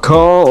him a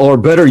call, or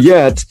better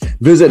yet,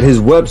 visit his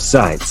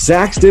website,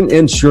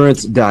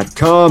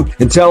 saxtoninsurance.com,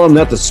 and tell him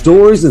that the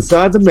stories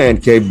inside the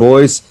Man Cave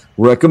Boys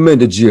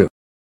recommended you.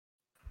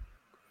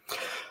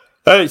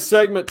 Hey,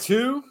 segment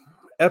 2,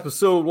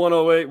 episode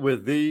 108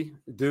 with the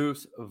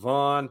Deuce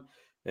Vaughn.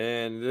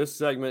 And this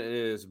segment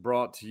is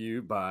brought to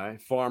you by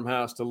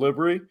Farmhouse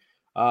Delivery.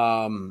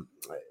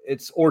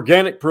 It's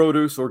organic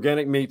produce,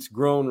 organic meats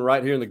grown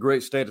right here in the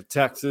great state of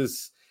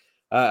Texas.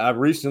 I've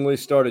recently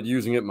started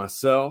using it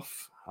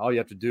myself. all you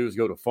have to do is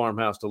go to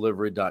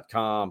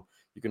farmhousedelivery.com.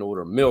 You can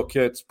order meal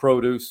kits,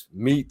 produce,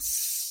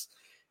 meats,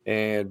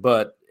 and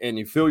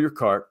you fill your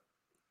cart.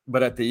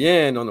 But at the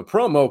end, on the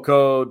promo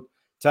code,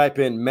 type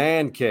in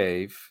Man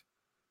Cave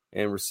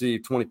and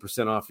receive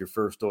 20% off your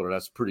first order.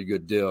 That's a pretty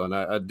good deal.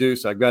 And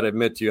Deuce, I got to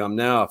admit to you, I'm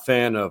now a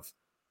fan of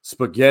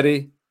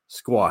spaghetti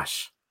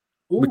squash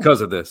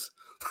because of this.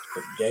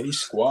 Spaghetti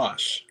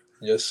squash.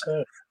 Yes,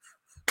 sir.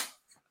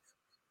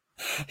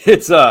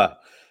 It's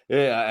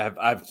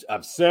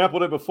I've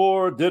sampled it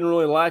before, didn't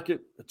really like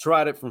it. I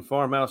tried it from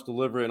Farmhouse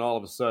Delivery, and all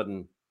of a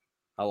sudden,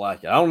 I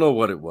like it. I don't know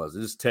what it was.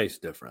 It just tastes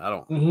different. I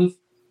don't. Mm-hmm.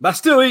 But I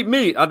still eat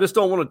meat. I just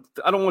don't want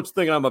to. I don't want you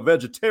thinking I'm a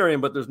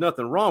vegetarian, but there's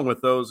nothing wrong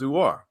with those who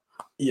are.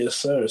 Yes,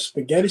 sir.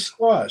 Spaghetti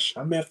squash.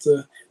 I may have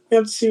to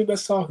see what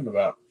that's talking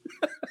about.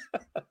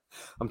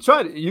 I'm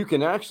trying to. You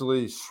can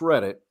actually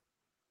shred it,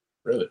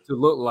 Really, to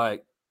look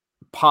like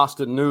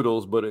pasta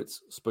noodles, but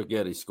it's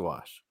spaghetti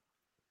squash.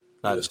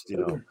 Yes,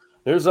 sir.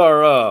 There's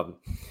our.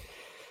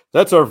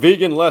 That's our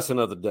vegan lesson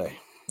of the day.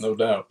 No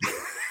doubt.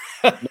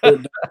 No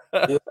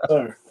doubt. Yes,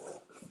 sir.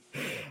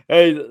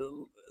 Hey,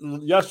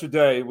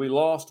 yesterday we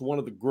lost one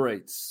of the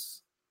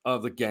greats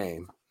of the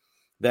game,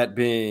 that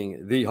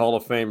being the Hall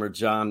of Famer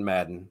John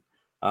Madden.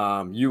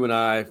 You and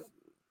I,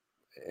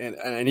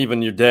 and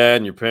even your dad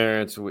and your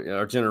parents,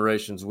 our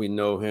generations, we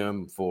know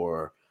him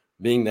for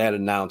being that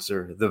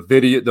announcer,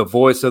 the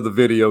voice of the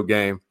video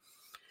game.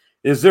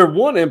 Is there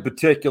one in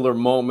particular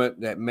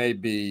moment that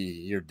maybe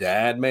your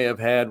dad may have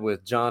had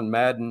with John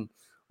Madden,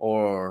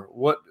 or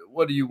what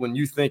do you, when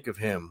you think of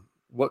him,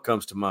 what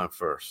comes to mind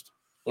first?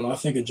 When I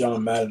think of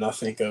John Madden, I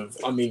think of,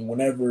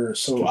 whenever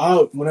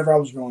I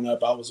was growing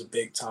up, I was a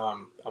big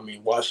time,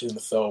 watching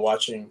NFL,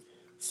 watching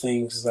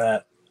things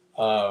that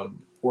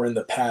were in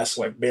the past,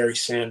 like Barry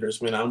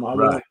Sanders. Man, I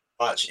wanted to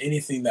watch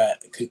anything that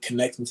could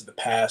connect into the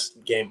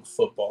past game of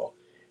football.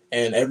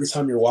 And every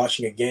time you're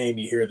watching a game,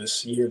 you hear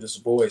this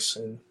voice,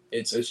 and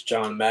it's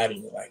John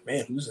Madden. You're like,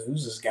 man, who's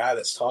this guy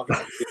that's talking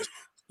like this?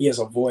 He has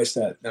a voice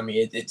that,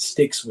 it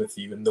sticks with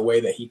you, and the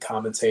way that he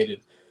commentated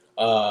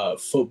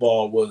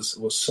football was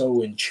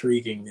so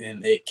intriguing,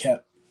 and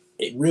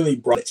it really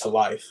brought it to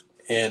life.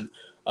 And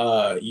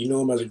you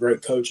knew him as a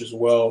great coach as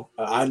well.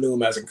 I knew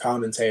him as a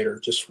commentator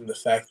just from the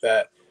fact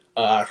that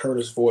I heard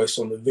his voice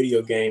on the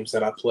video games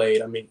that I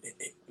played.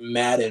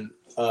 Madden,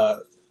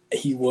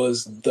 he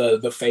was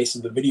the face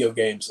of the video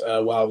games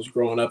while I was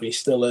growing up, and he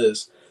still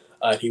is.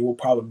 He will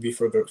probably be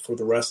for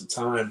the rest of the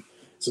time.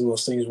 It's one of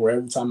those things where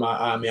every time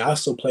I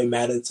still play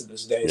Madden to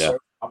this day. Yeah. So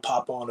I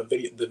pop on the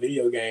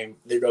video game,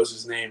 there goes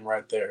his name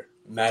right there.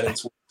 Madden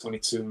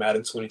 2022,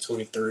 Madden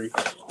 2023,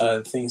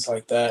 things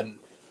like that. And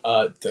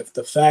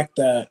the fact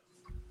that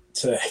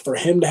for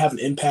him to have an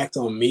impact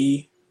on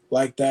me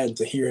like that, and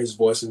to hear his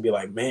voice and be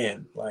like,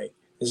 man, like,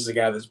 this is a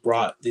guy that's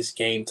brought this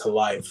game to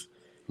life.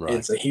 Right.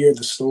 And to hear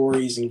the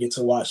stories and get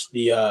to watch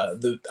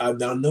I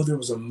know there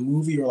was a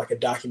movie or like a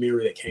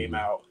documentary that came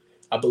out,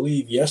 I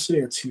believe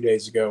yesterday or 2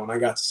 days ago, and I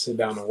got to sit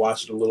down and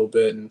watch it a little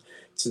bit, and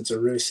to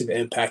really see the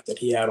impact that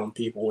he had on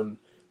people. And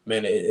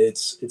man,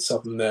 it's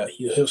something that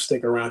he'll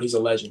stick around. He's a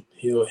legend.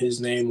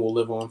 His name will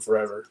live on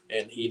forever,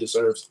 and he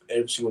deserves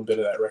every single bit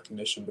of that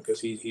recognition,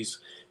 because he's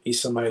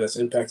somebody that's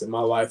impacted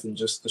my life in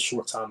just the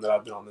short time that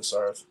I've been on this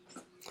earth.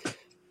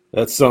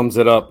 That sums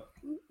it up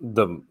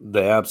the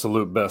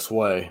absolute best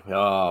way.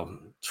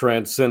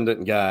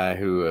 Transcendent guy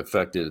who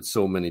affected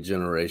so many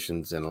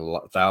generations and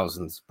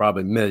thousands,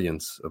 probably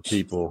millions of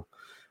people.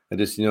 And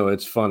just,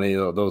 it's funny,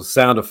 those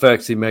sound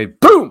effects he made,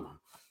 boom,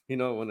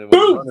 when they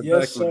boom!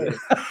 Yes, sir.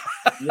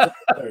 Yes,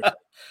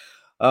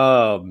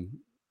 sir.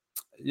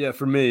 Yeah,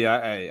 for me,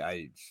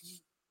 I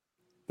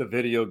the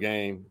video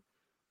game,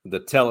 the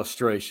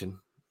telestration,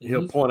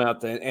 he'll point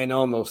out and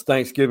on those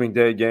Thanksgiving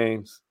Day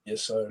games.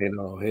 Yes, sir.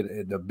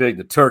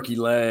 The turkey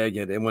leg,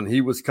 and when he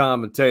was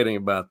commentating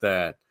about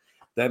that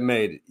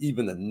made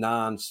even the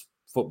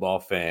non-football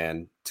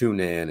fan tune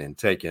in and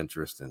take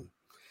interest. And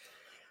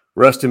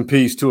rest in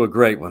peace to a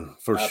great one,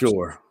 for Absolutely.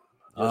 Sure.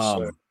 Yes,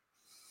 sir.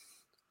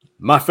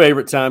 My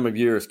favorite time of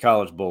year is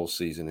College Bowl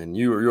season, and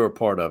you're a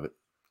part of it.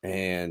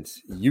 And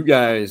you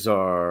guys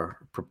are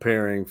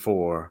preparing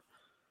to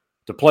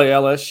play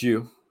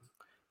LSU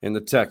in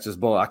the Texas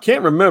Bowl. I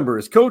can't remember.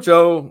 Is Coach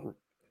O,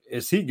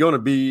 is he going to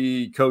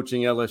be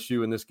coaching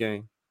LSU in this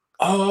game?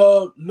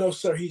 No,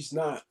 sir, he's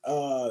not.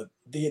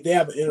 They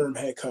have an interim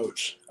head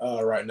coach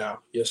right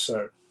now. Yes,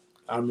 sir.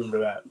 I remember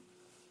that.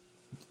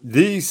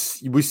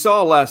 We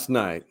saw last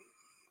night,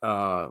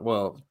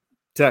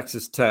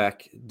 Texas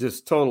Tech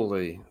just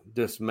totally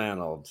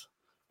dismantled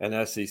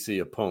an SEC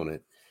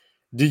opponent.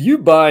 Do you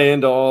buy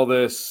into all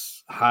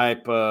this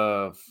hype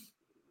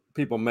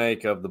people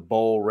make of the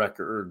bowl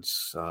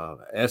records,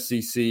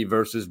 SEC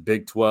versus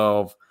Big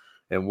 12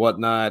 and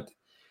whatnot?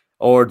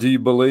 Or do you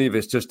believe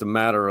it's just a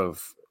matter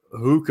of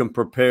who can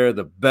prepare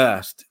the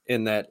best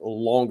in that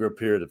longer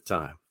period of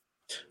time?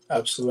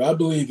 Absolutely. I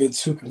believe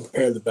it's who can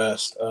prepare the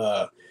best.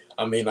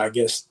 I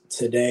guess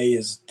today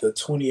is the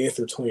 28th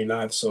or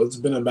 29th, so it's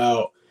been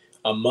about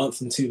a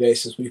month and 2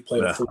 days since we've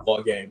played a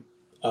football game.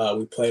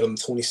 We played on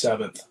the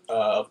 27th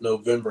of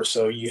November.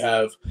 So you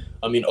have,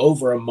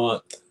 over a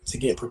month to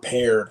get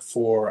prepared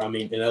for.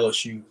 In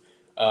LSU,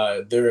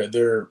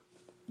 they're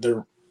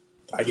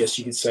I guess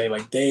you could say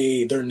like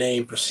their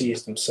name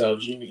precedes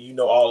themselves. You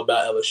know all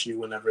about LSU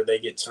whenever they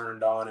get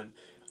turned on,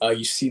 and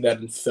you see that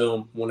in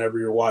film whenever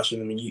you're watching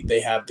them. They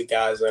have the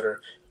guys that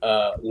are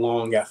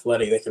long,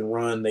 athletic, they can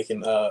run,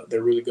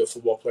 they're really good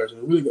football players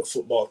and a really good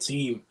football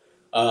team.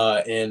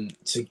 And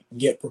to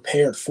get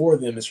prepared for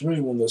them, it's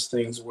really one of those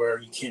things where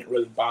you can't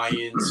really buy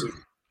into.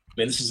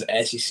 This is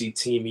an SEC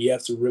team. You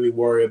have to really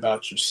worry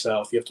about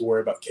yourself. You have to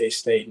worry about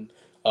K-State and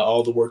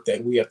all the work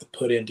that we have to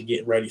put in to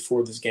get ready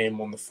for this game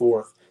on the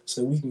 4th.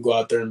 So we can go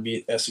out there and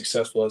be as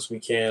successful as we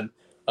can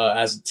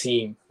as a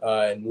team.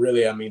 And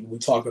really, we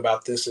talk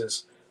about this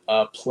as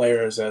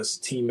players, as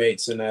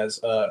teammates, and as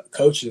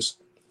coaches,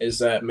 is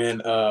that,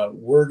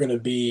 we're going to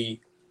be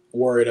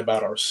worried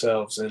about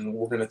ourselves, and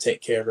we're going to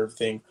take care of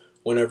everything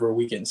whenever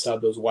we get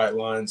inside those white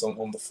lines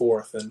on the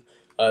 4th. And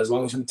as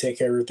long as we take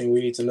care of everything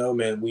we need to know,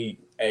 we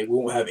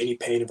won't have any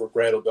pain and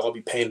regret. It'll all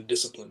be pain and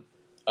discipline.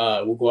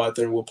 We'll go out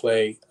there and we'll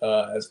play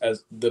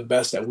as the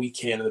best that we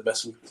can and the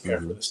best we can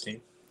prepare for this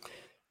team.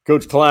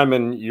 Coach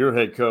Klieman, your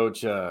head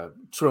coach,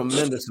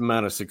 tremendous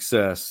amount of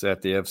success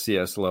at the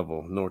FCS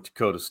level, North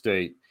Dakota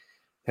State.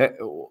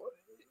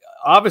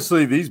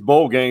 Obviously, these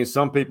bowl games,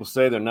 some people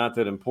say they're not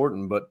that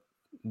important, but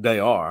they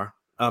are.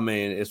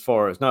 As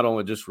far as not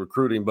only just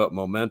recruiting, but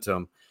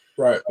momentum.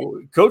 Right.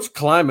 Coach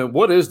Klieman,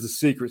 what is the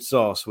secret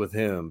sauce with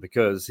him?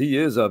 Because he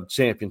is of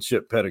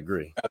championship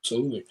pedigree.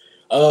 Absolutely.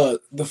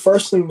 The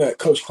first thing that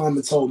Coach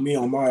Klieman told me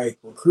on my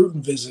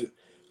recruiting visit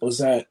was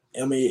that,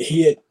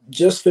 he had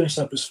just finished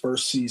up his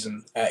first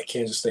season at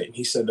Kansas State, and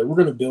he said that we're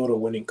going to build a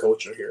winning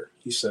culture here.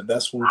 He said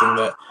that's one thing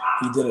that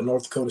he did at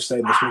North Dakota State,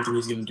 and that's one thing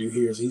he's going to do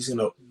here is he's going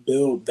to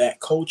build that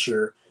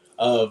culture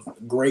of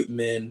great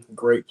men,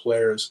 great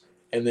players,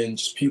 and then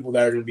just people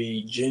that are going to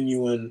be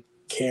genuine,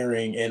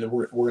 caring, and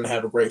we're going to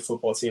have a great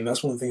football team.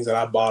 That's one of the things that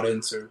I bought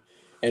into.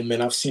 And,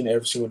 I've seen it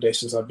every single day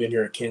since I've been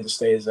here at Kansas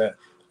State is that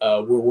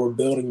we're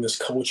building this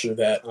culture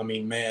that,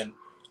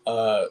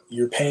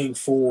 you're paying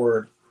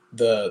forward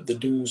the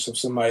dues of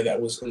somebody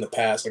that was in the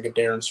past, like a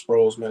Darren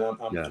Sproles,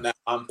 now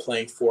I'm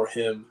playing for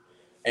him,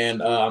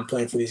 and I'm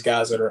playing for these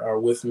guys that are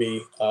with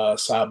me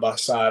side by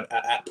side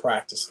at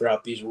practice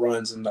throughout these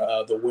runs in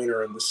the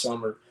winter and the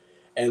summer,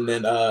 and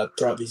then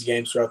throughout these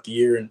games throughout the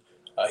year. And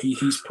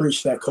he's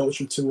preached that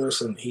culture to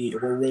us, and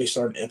we're really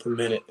starting to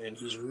implement it, and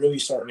he's really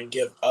starting to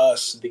give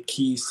us the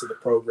keys to the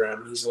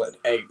program. He's like,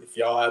 hey, if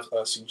y'all have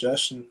a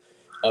suggestion,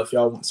 if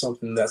y'all want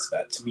something that's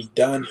to be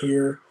done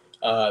here,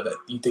 that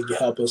you think you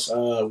help us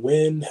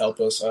win, help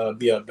us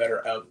be a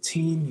better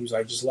team. He was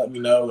like, just let me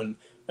know, and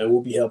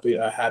we'll be happy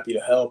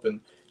to help.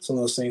 And some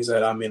of those things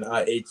that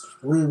it's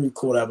really, really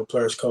cool to have a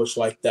players coach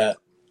like that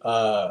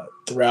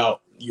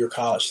throughout your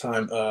college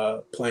time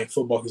playing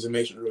football, because it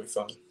makes it really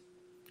fun.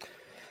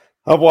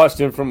 I've watched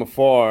him from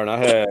afar, and I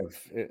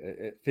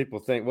have people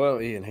think, well,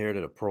 he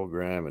inherited a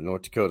program at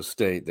North Dakota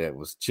State that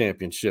was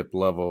championship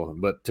level,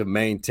 but to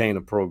maintain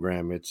a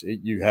program,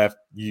 you have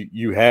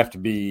to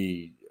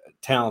be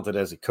talented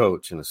as a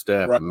coach and a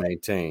staff to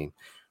maintain.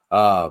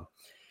 But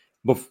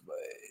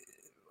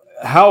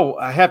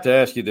I have to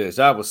ask you this.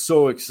 I was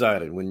so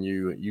excited when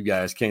you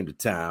guys came to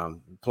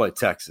town to play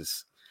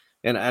Texas.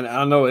 And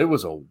I know it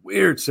was a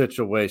weird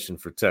situation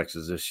for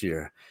Texas this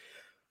year.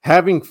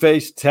 Having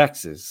faced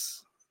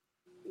Texas,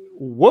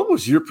 what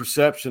was your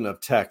perception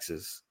of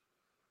Texas?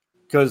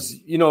 Because,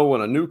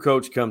 when a new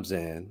coach comes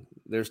in,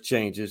 there's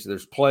changes,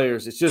 there's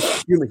players. It's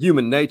just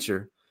human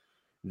nature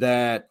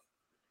that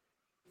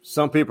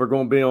some people are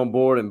going to be on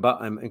board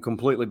and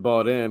completely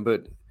bought in,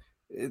 but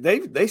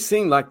they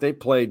seem like they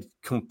played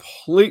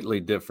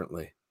completely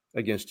differently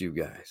against you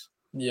guys.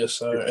 Yes,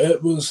 sir.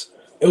 It was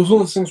one of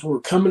those things where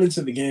coming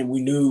into the game,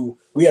 we knew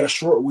we had a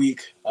short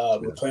week.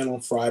 We were playing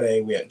on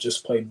Friday. We had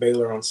just played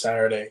Baylor on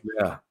Saturday.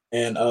 Yeah.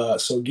 And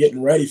so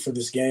getting ready for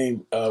this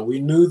game, we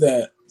knew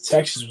that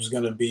Texas was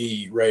going to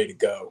be ready to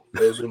go.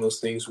 It was one of those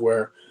things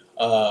where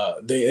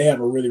they have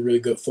a really, really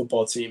good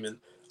football team, and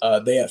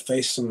they have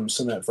faced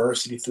some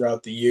adversity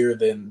throughout the year.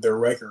 Then their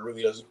record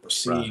really doesn't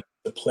precede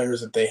the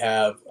players that they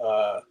have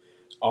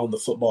on the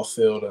football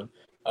field.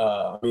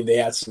 And they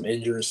had some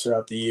injuries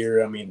throughout the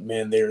year.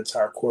 Their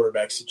entire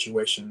quarterback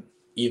situation,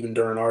 even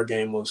during our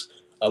game, was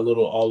a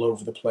little all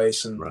over the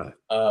place. And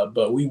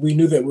but we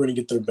knew that we were going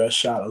to get their best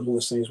shot. It was one of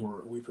those things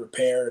where we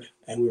prepared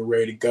and we were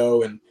ready to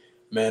go. And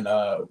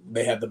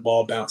they had the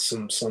ball bounce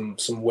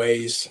some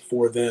ways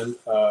for them,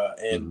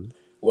 and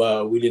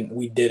we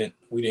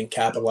didn't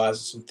capitalize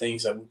on some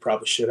things that we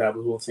probably should have. It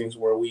was one of the things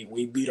where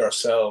we beat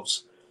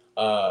ourselves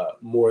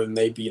more than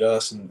they beat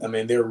us. And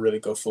they're a really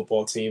good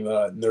football team.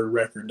 Their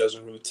record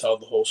doesn't really tell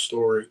the whole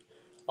story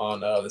on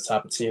the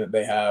type of team that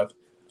they have.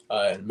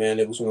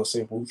 It was one of those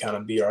things where we kind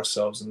of beat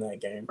ourselves in that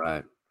game.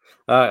 Right.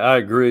 I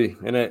agree.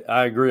 And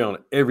I agree on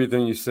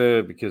everything you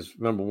said, because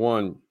number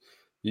one,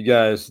 you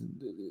guys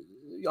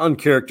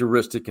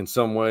uncharacteristic in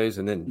some ways.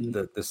 And then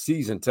the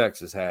season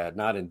Texas had,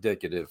 not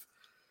indicative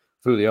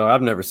Julio,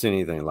 I've never seen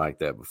anything like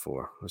that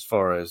before. As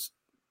far as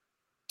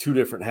two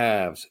different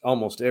halves,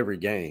 almost every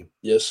game.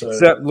 Yes, sir.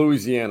 Except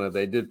Louisiana,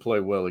 they did play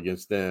well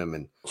against them.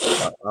 And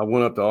I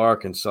went up to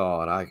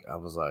Arkansas, and I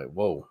was like,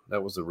 whoa,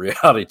 that was a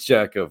reality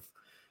check of,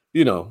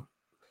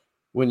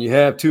 when you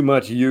have too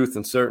much youth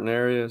in certain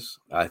areas,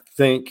 I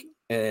think,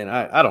 and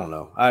I don't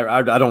know.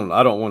 I don't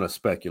want to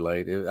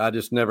speculate. I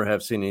just never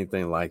have seen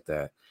anything like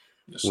that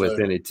with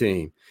any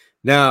team.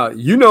 Now,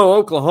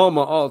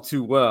 Oklahoma all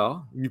too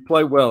well. You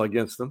play well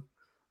against them.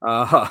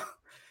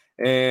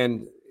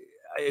 And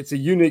it's a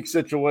unique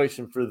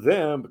situation for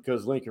them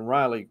because Lincoln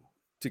Riley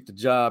took the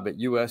job at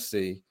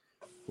USC.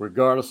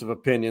 Regardless of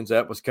opinions,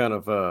 that was kind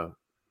of,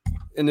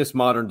 in this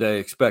modern day,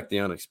 expect the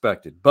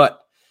unexpected.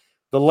 But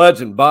the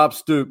legend, Bob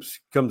Stoops,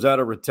 comes out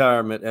of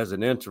retirement as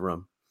an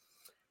interim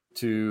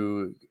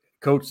to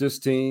coach this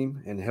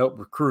team and help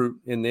recruit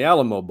in the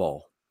Alamo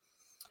Bowl.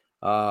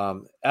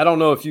 I don't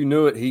know if you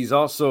knew it. He's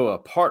also a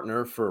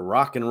partner for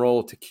Rock and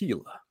Roll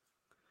Tequila.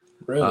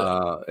 Really?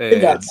 I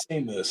think I've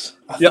seen this.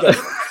 Yeah.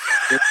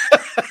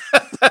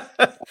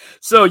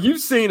 So you've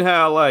seen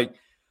how,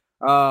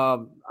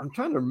 I'm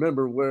trying to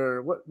remember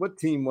what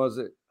team was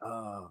it?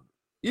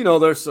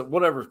 There's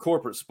whatever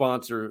corporate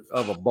sponsor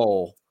of a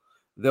bowl.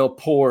 They'll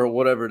pour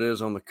whatever it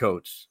is on the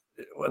coach.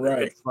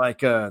 Right. It's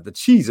like the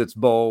Cheez-Its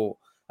Bowl.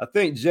 I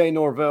think Jay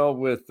Norvell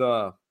with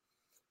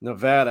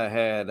Nevada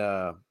had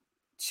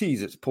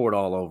Cheez-Its poured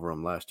all over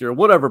him last year.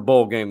 Whatever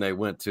bowl game they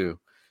went to.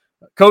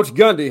 Coach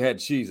Gundy had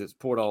Cheez-Its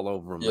poured all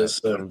over him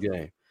last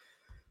game.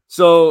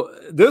 So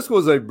this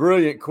was a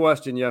brilliant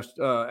question at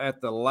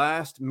the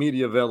last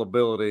media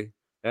availability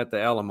at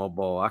the Alamo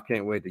Bowl. I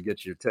can't wait to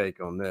get your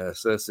take on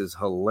this. This is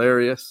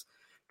hilarious.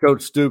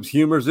 Coach Stoops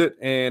humors it,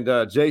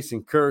 and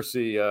Jason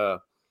Kersey, a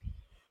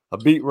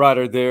beat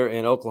writer there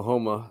in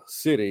Oklahoma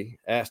City,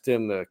 asked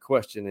him the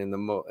question in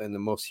the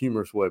most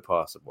humorous way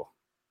possible.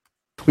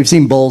 We've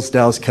seen bowls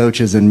douse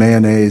coaches in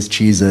mayonnaise,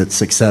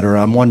 Cheez-Its,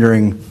 etc. I'm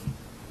wondering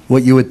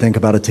what you would think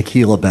about a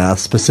tequila bath,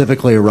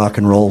 specifically a rock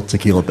and roll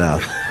tequila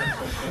bath.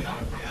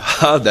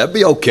 That'd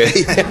be okay.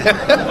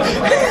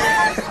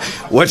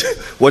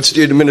 What's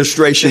the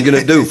administration going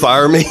to do?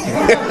 Fire me?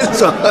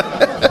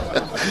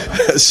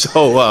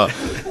 So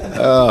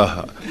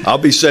I'll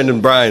be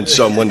sending Brian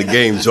some when the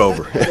game's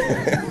over.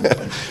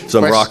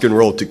 Some rock and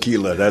roll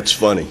tequila. That's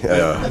funny.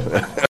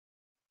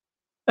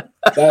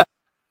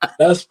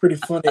 That's pretty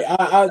funny.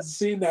 I'd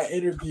seen that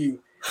interview,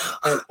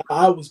 and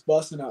I was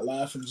busting out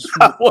laughing. Just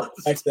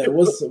like that.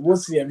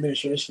 What's the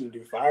administration to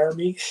do? Fire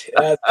me?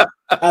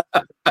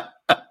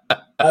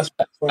 That's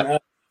funny.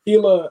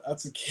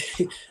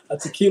 A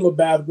tequila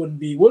bath wouldn't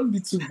be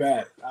too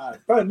bad.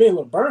 Probably made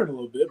a burn a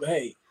little bit, but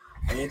hey,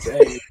 we're here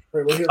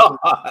for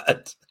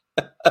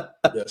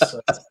yes,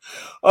 sir.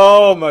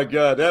 Oh my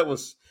God, that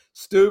was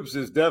Stoops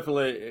is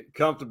definitely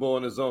comfortable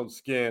in his own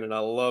skin, and I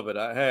love it.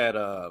 I had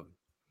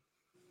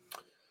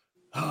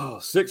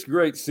 6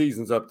 great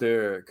seasons up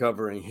there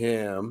covering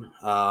him.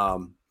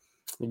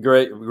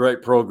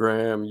 Great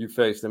program. You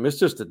faced him. It's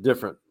just a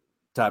different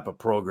type of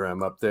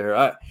program up there.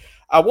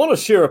 I want to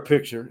share a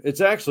picture.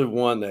 It's actually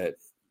one that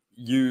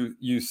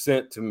you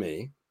sent to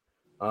me.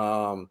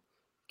 Kind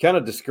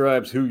of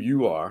describes who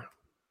you are,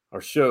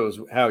 or shows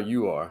how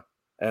you are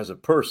as a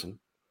person.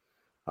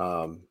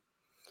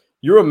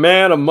 You're a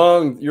man of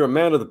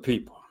the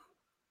people.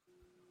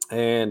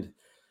 And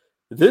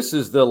this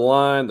is the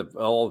line that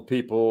all the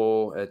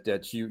people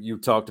that you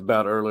talked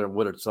about earlier,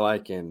 what it's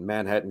like in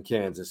Manhattan,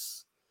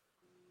 Kansas.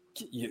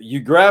 You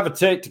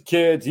gravitate to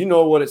kids. You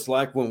know what it's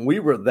like when we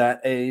were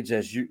that age,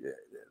 as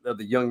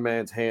the young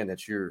man's hand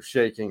that you're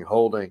shaking,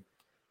 holding.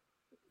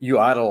 You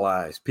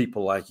idolize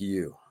people like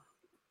you.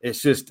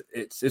 It's just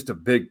a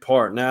big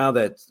part now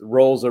that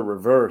roles are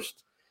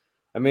reversed.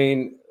 I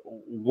mean,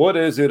 what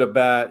is it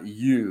about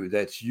you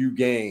that you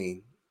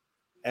gain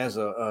as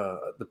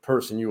the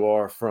person you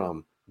are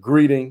from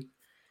greeting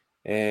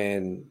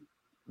and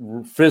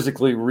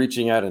physically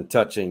reaching out and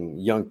touching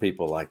young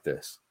people like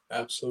this?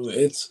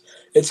 Absolutely,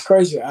 it's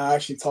crazy. I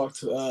actually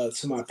talked to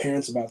my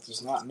parents about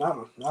this not a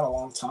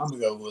long time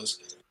ago. Was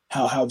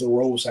how the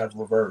roles have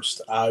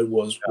reversed. I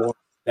was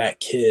that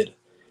kid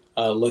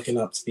looking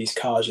up to these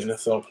college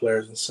NFL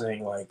players and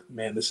saying, like,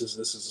 man, this is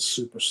a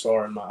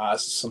superstar in my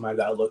eyes. It's somebody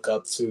that I look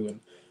up to,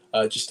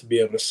 and just to be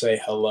able to say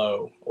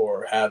hello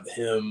or have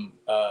him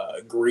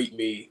greet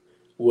me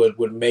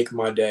would make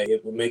my day.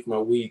 It would make my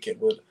week. It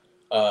would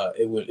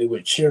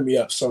cheer me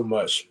up so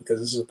much, because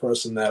this is a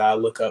person that I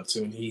look up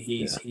to, and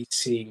he's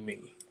seeing me.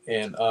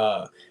 And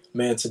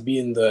man, to be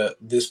in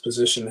this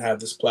position, to have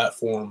this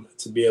platform,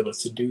 to be able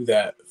to do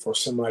that for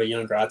somebody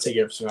younger, I take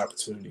every single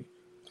opportunity.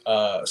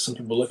 Some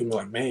people look at me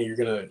like, man, you're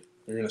gonna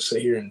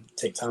sit here and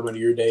take time out of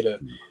your day to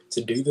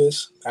do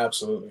this?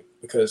 Absolutely,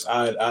 because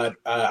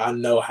I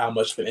know how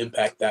much of an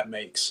impact that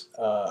makes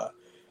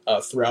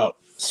throughout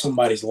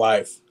somebody's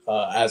life,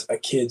 as a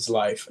kid's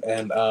life.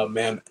 And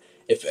man,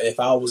 if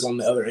I was on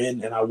the other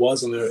end, and I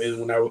was on the other end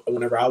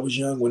whenever I was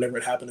young, whenever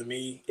it happened to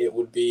me, it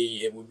would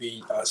be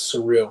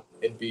surreal.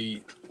 It'd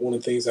be one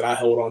of the things that I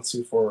hold on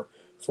to for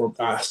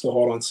I still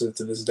hold on to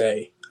this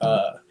day.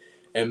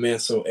 And man,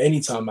 so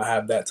anytime I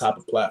have that type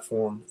of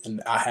platform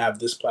and I have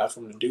this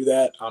platform to do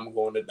that, I'm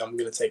going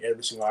to take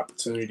every single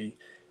opportunity,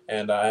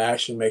 and it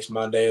actually makes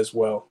my day as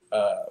well.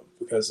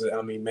 Because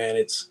I mean, man,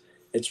 it's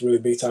really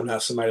big time to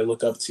have somebody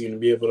look up to you and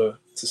be able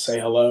to say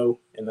hello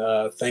and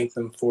thank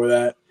them for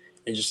that,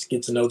 and just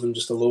get to know them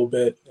just a little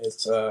bit.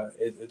 It's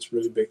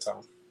really big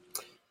time.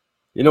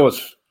 You know,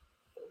 it's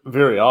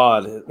very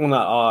odd. Well,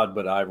 not odd,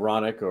 but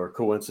ironic or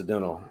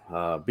coincidental.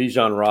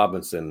 Bijan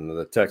Robinson,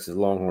 the Texas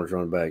Longhorns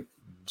running back,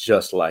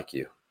 just like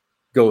you,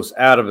 goes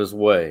out of his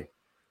way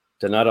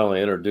to not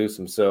only introduce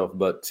himself,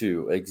 but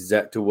to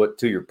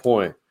your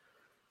point,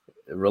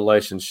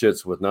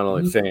 relationships with not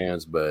only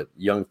fans, but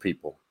young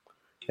people,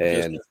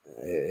 and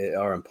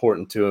are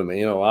important to him. And,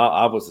 you know,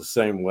 I was the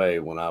same way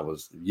when I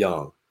was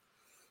young.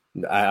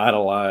 I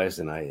idolized,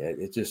 and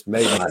it just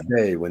made my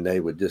day when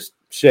they would just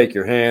shake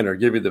your hand or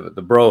give you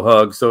the bro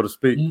hug, so to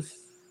speak.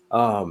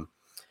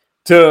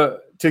 To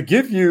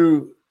give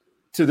you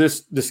to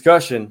this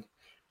discussion,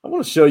 I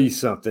want to show you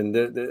something.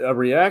 A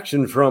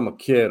reaction from a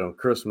kid on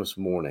Christmas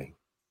morning.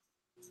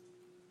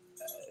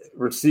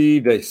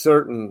 Received a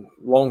certain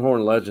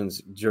Longhorn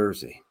Legends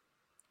jersey.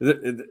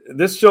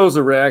 This shows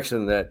a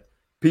reaction that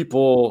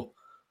people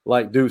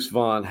like Deuce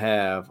Vaughn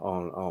have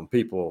on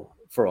people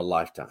for a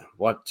lifetime.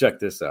 Check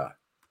this out.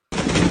 You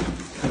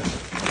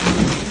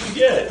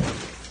get it.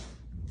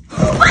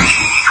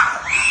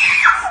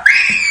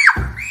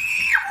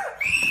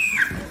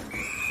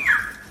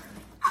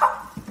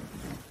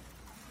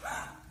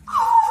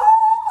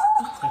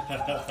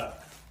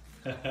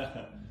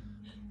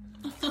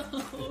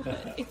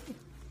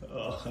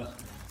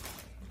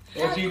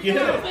 What'd you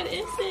get? What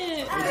is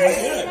it? What'd you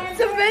get? It's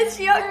a Vince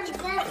Young.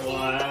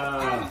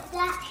 Wow.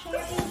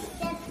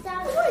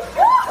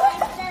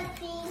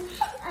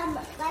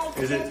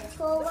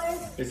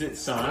 Is it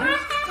signed?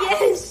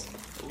 Yes.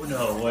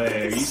 No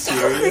way. Are you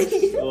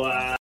serious?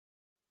 Wow.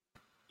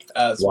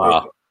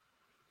 Wow. Big.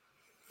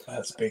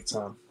 That's big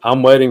time.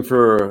 I'm waiting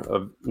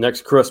for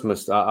next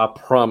Christmas. I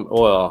promise.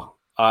 Well,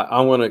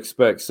 I'm going to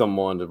expect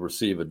someone to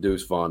receive a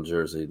Deuce Vaughn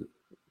jersey.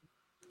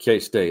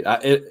 K-State.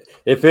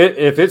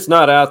 If it's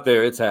not out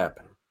there, it's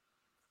happening.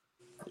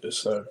 Yes,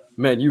 sir.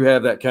 Man, you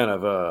have that kind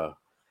of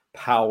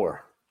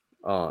power.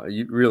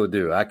 You really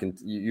do.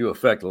 You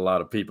affect a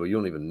lot of people. You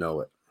don't even know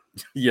it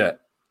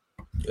yet.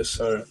 Yes,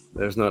 sir.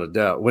 There's not a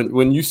doubt.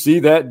 When you see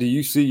that, do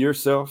you see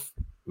yourself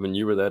when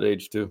you were that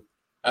age too?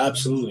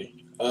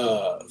 Absolutely.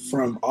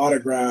 From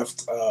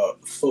autographed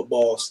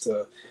footballs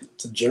to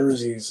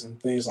jerseys and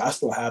things. I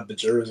still have the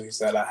jerseys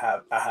that I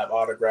have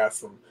autographed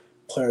from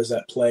players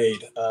that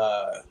played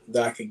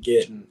that I could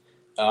get, and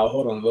I'll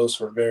hold on to those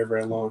for a very,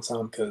 very long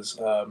time because,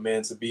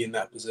 man, to be in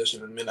that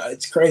position, I mean,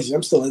 it's crazy.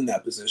 I'm still in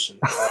that position.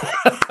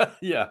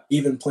 Yeah.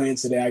 Even playing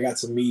today, I got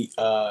to meet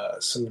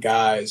some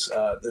guys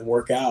and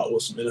work out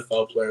with some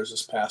NFL players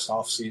this past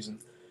offseason.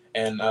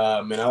 And,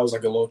 man, I was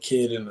like a little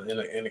kid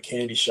in a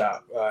candy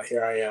shop.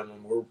 Here I am,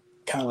 and we're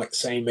kind of like the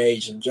same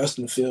age. And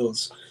Justin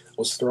Fields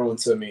was throwing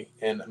to me.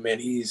 And, man,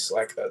 he's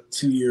like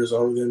 2 years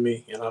older than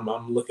me, and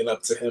I'm looking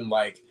up to him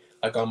like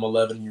I'm an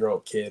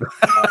 11-year-old kid.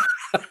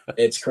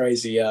 It's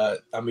crazy. I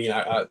mean,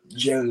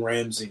 Jalen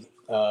Ramsey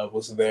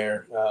was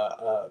there.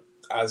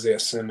 Isaiah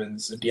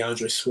Simmons,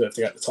 DeAndre Swift.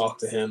 I got to talk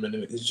to him, and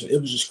it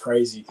was just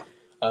crazy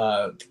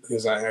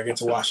because I get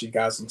to watch these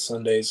guys on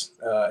Sundays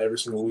every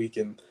single week,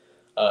 and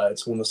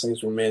it's one of those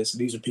things where, man,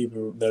 these are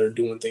people that are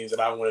doing things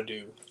that I want to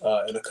do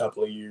in a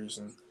couple of years,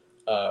 and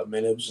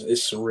man, it's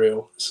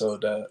surreal. So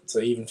to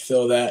even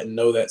feel that and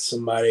know that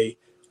somebody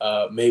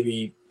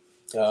maybe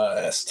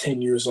that's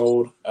 10 years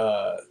old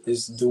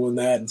is doing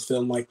that and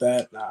feeling like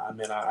that, I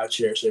mean, I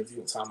cherish every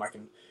single time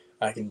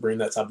I can bring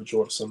that type of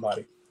joy to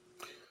somebody.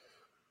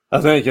 I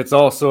think it's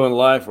also in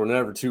life, we're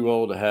never too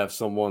old to have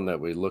someone that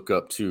we look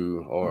up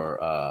to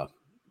or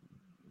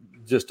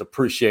just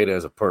appreciate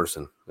as a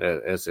person.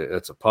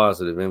 It's a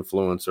positive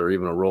influence or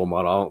even a role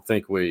model. I don't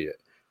think we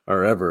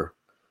are ever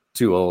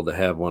too old to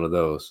have one of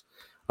those.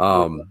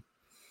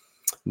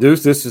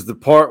 Deuce, this is the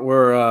part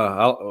where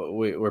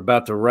we're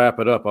about to wrap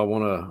it up.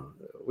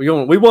 We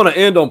want to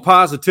end on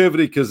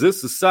positivity because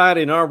this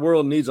society in our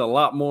world needs a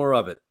lot more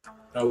of it.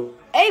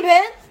 Hey,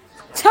 man,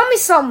 tell me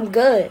something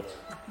good.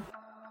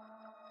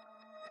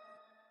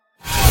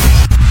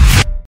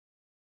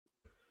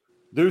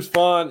 Deuce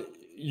Vaughn,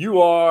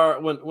 you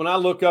are, when I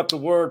look up the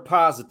word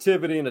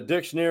positivity in a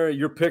dictionary,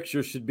 your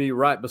picture should be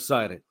right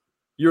beside it.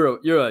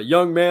 You're a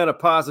young man of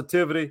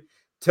positivity.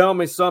 Tell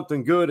me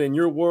something good in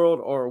your world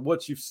or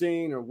what you've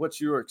seen or what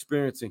you're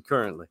experiencing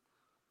currently.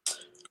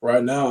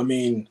 Right now, I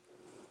mean,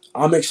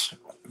 I'm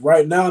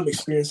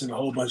experiencing a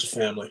whole bunch of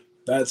family.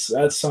 That's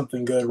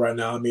something good right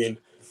now. I mean,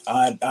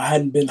 I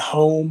hadn't been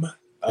home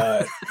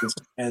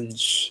and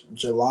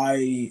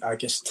July, I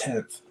guess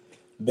 10th.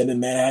 Been in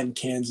Manhattan,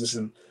 Kansas,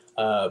 and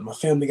my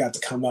family got to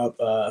come up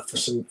for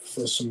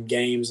some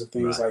games and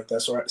things like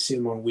that. So I see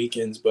them on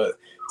weekends. But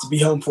to be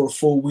home for a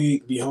full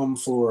week, be home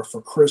for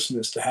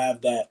Christmas, to have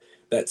that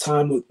that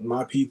time with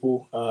my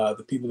people,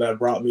 the people that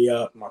brought me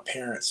up, my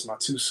parents, my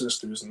 2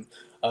 sisters, and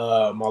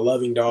my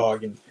loving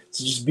dog, and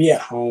to just be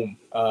at home,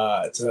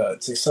 to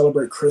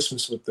celebrate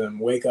Christmas with them,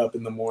 wake up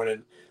in the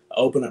morning,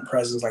 open up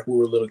presents like we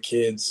were little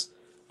kids.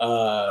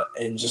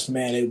 And just,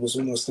 man, it was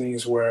one of those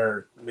things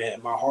where,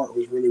 man, my heart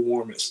was really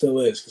warm, and it still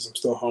is because I'm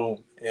still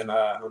home, and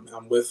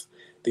I'm with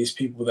these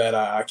people that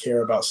I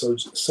care about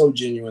so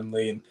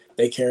genuinely, and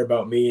they care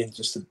about me, and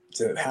just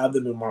to have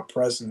them in my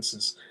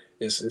presence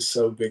is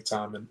so big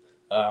time, and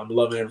I'm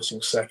loving every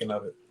single second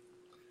of it.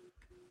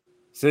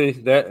 See,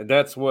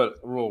 that's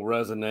what will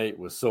resonate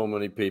with so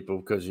many people,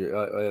 because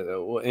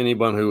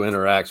anyone who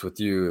interacts with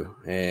you,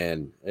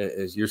 and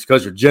it's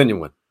because you're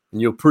genuine. And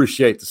you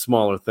appreciate the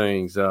smaller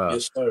things.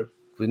 Yes, sir.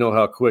 We know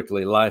how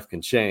quickly life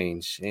can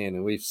change,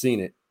 and we've seen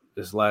it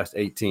this last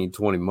 18,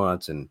 20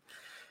 months. And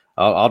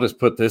I'll just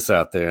put this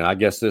out there, and I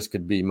guess this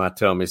could be my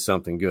tell me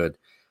something good.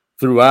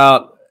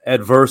 Throughout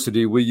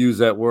adversity, we use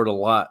that word a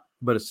lot,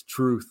 but it's the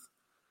truth.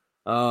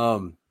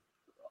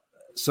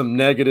 Some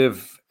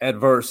negative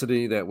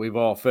adversity that we've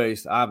all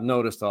faced. I've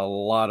noticed a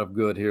lot of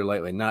good here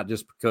lately, not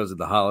just because of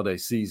the holiday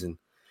season.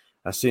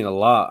 I've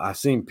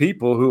seen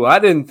people who I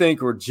didn't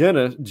think were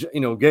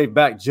gave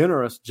back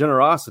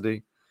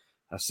generosity.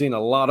 I've seen a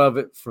lot of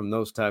it from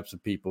those types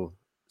of people,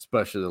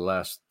 especially the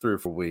last 3 or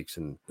 4 weeks.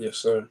 And yes,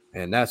 sir.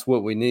 And that's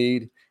what we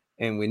need.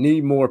 And we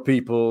need more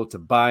people to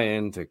buy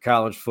into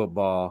college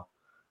football.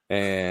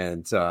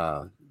 And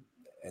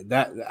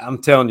that,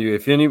 I'm telling you,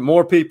 if any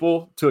more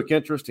people took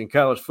interest in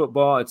college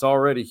football, it's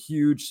already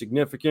huge,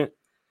 significant,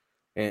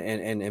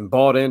 and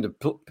bought into,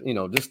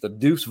 just the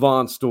Deuce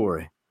Vaughn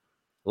story.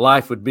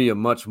 Life would be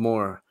much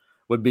more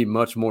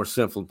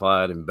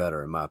simplified and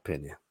better, in my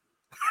opinion.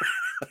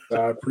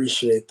 I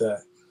appreciate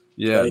that.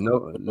 Yeah,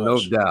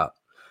 no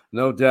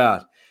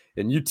doubt.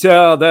 And you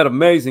tell that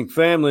amazing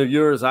family of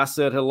yours I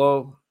said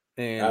hello,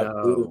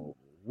 and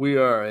we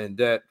are in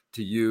debt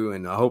to you.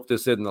 And I hope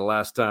this isn't the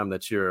last time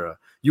that you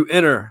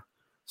enter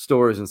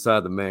Stories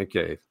Inside the Man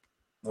Cave.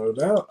 No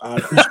doubt. I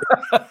appreciate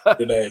it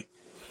today.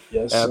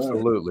 Yes,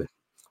 absolutely. Sir.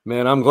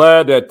 Man, I'm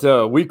glad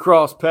that we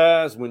crossed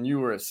paths when you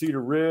were at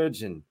Cedar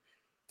Ridge, and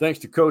thanks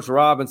to Coach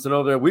Robinson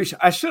over there.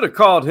 I should have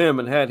called him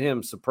and had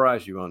him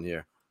surprise you on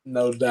here.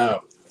 No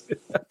doubt.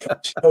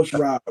 Coach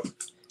Rob,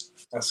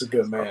 that's a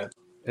good man.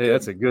 Hey,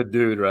 that's a good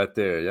dude right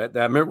there. I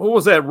remember, what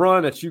was that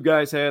run that you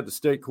guys had, the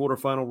state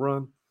quarterfinal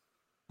run?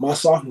 My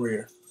sophomore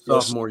year.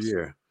 Sophomore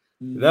year.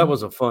 Mm-hmm. That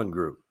was a fun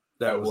group.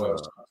 That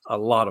was a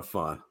lot of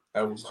fun.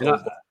 That was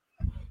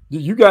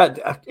I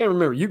can't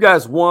remember. You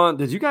guys won.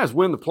 Did you guys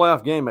win the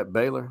playoff game at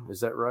Baylor? Is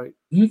that right?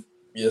 Mm-hmm.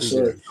 Yes,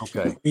 sir.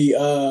 Okay. We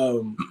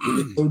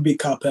beat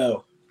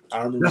Coppell.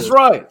 I remember. That's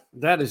right.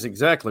 That is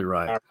exactly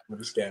right. I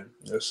remember this game.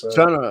 Yes,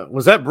 sir.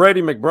 Was that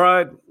Brady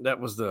McBride? That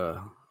was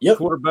the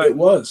quarterback? It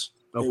was.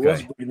 Okay. It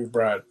was Brady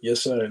McBride. Yes,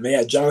 sir. And they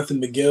had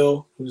Jonathan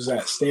McGill, who's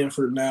at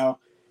Stanford now.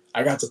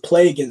 I got to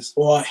play against.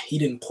 Well, he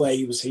didn't play.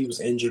 He was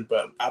injured,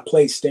 but I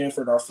played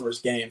Stanford our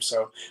first game,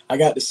 so I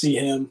got to see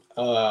him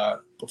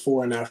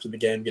before and after the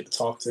game. Get to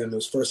talk to him. It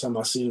was the first time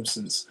I seen him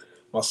since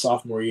my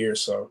sophomore year.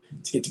 So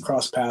to get to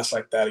cross paths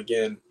like that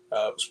again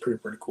was pretty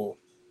cool.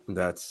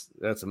 That's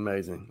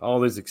amazing.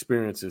 All these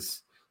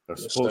experiences are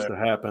supposed to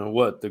happen.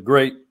 What the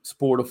great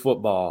sport of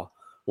football,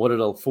 what it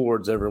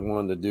affords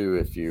everyone to do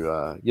if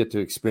you get to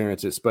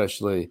experience it,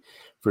 especially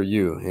for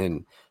you.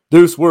 And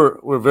Deuce,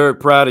 we're very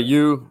proud of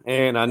you,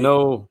 and I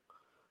know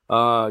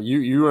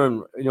you were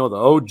in the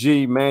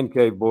OG Man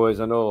Cave boys.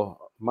 I know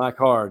Mike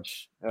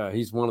Harge.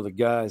 He's one of the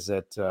guys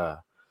that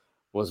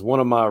was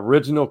one of my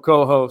original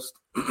co-hosts.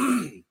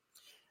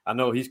 I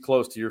know he's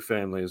close to your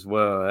family as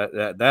well.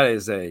 That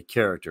is a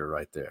character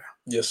right there.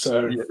 Yes,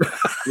 sir.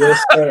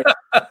 Yes, sir.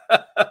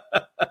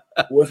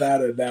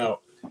 Without a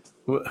doubt.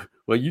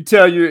 Well, you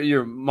tell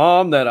your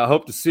mom that I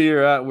hope to see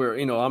her out where,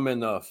 I'm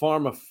in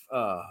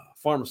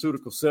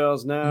pharmaceutical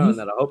sales now, and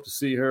that I hope to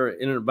see her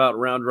in and about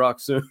Round Rock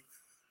soon.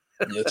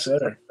 Yes,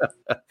 sir.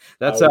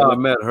 That's how I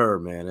met her,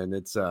 man. And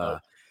it's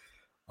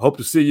hope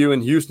to see you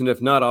in Houston.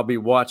 If not, I'll be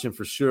watching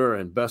for sure,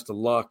 and best of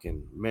luck.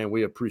 And man,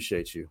 we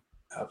appreciate you.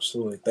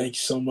 Absolutely. Thank you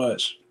so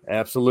much.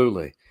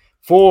 Absolutely.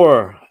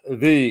 For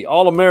the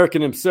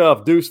All-American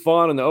himself, Deuce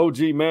Vaughn, and the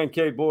OG Man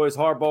Cave boys,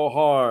 Harbaugh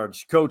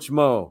Harge, Coach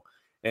Mo,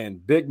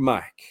 and Big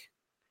Mike,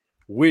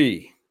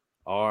 we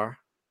are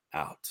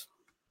out.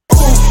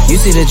 You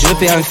see the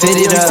drippy, I'm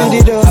fitted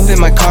up. Hop in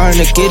my car and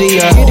the giddy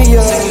up.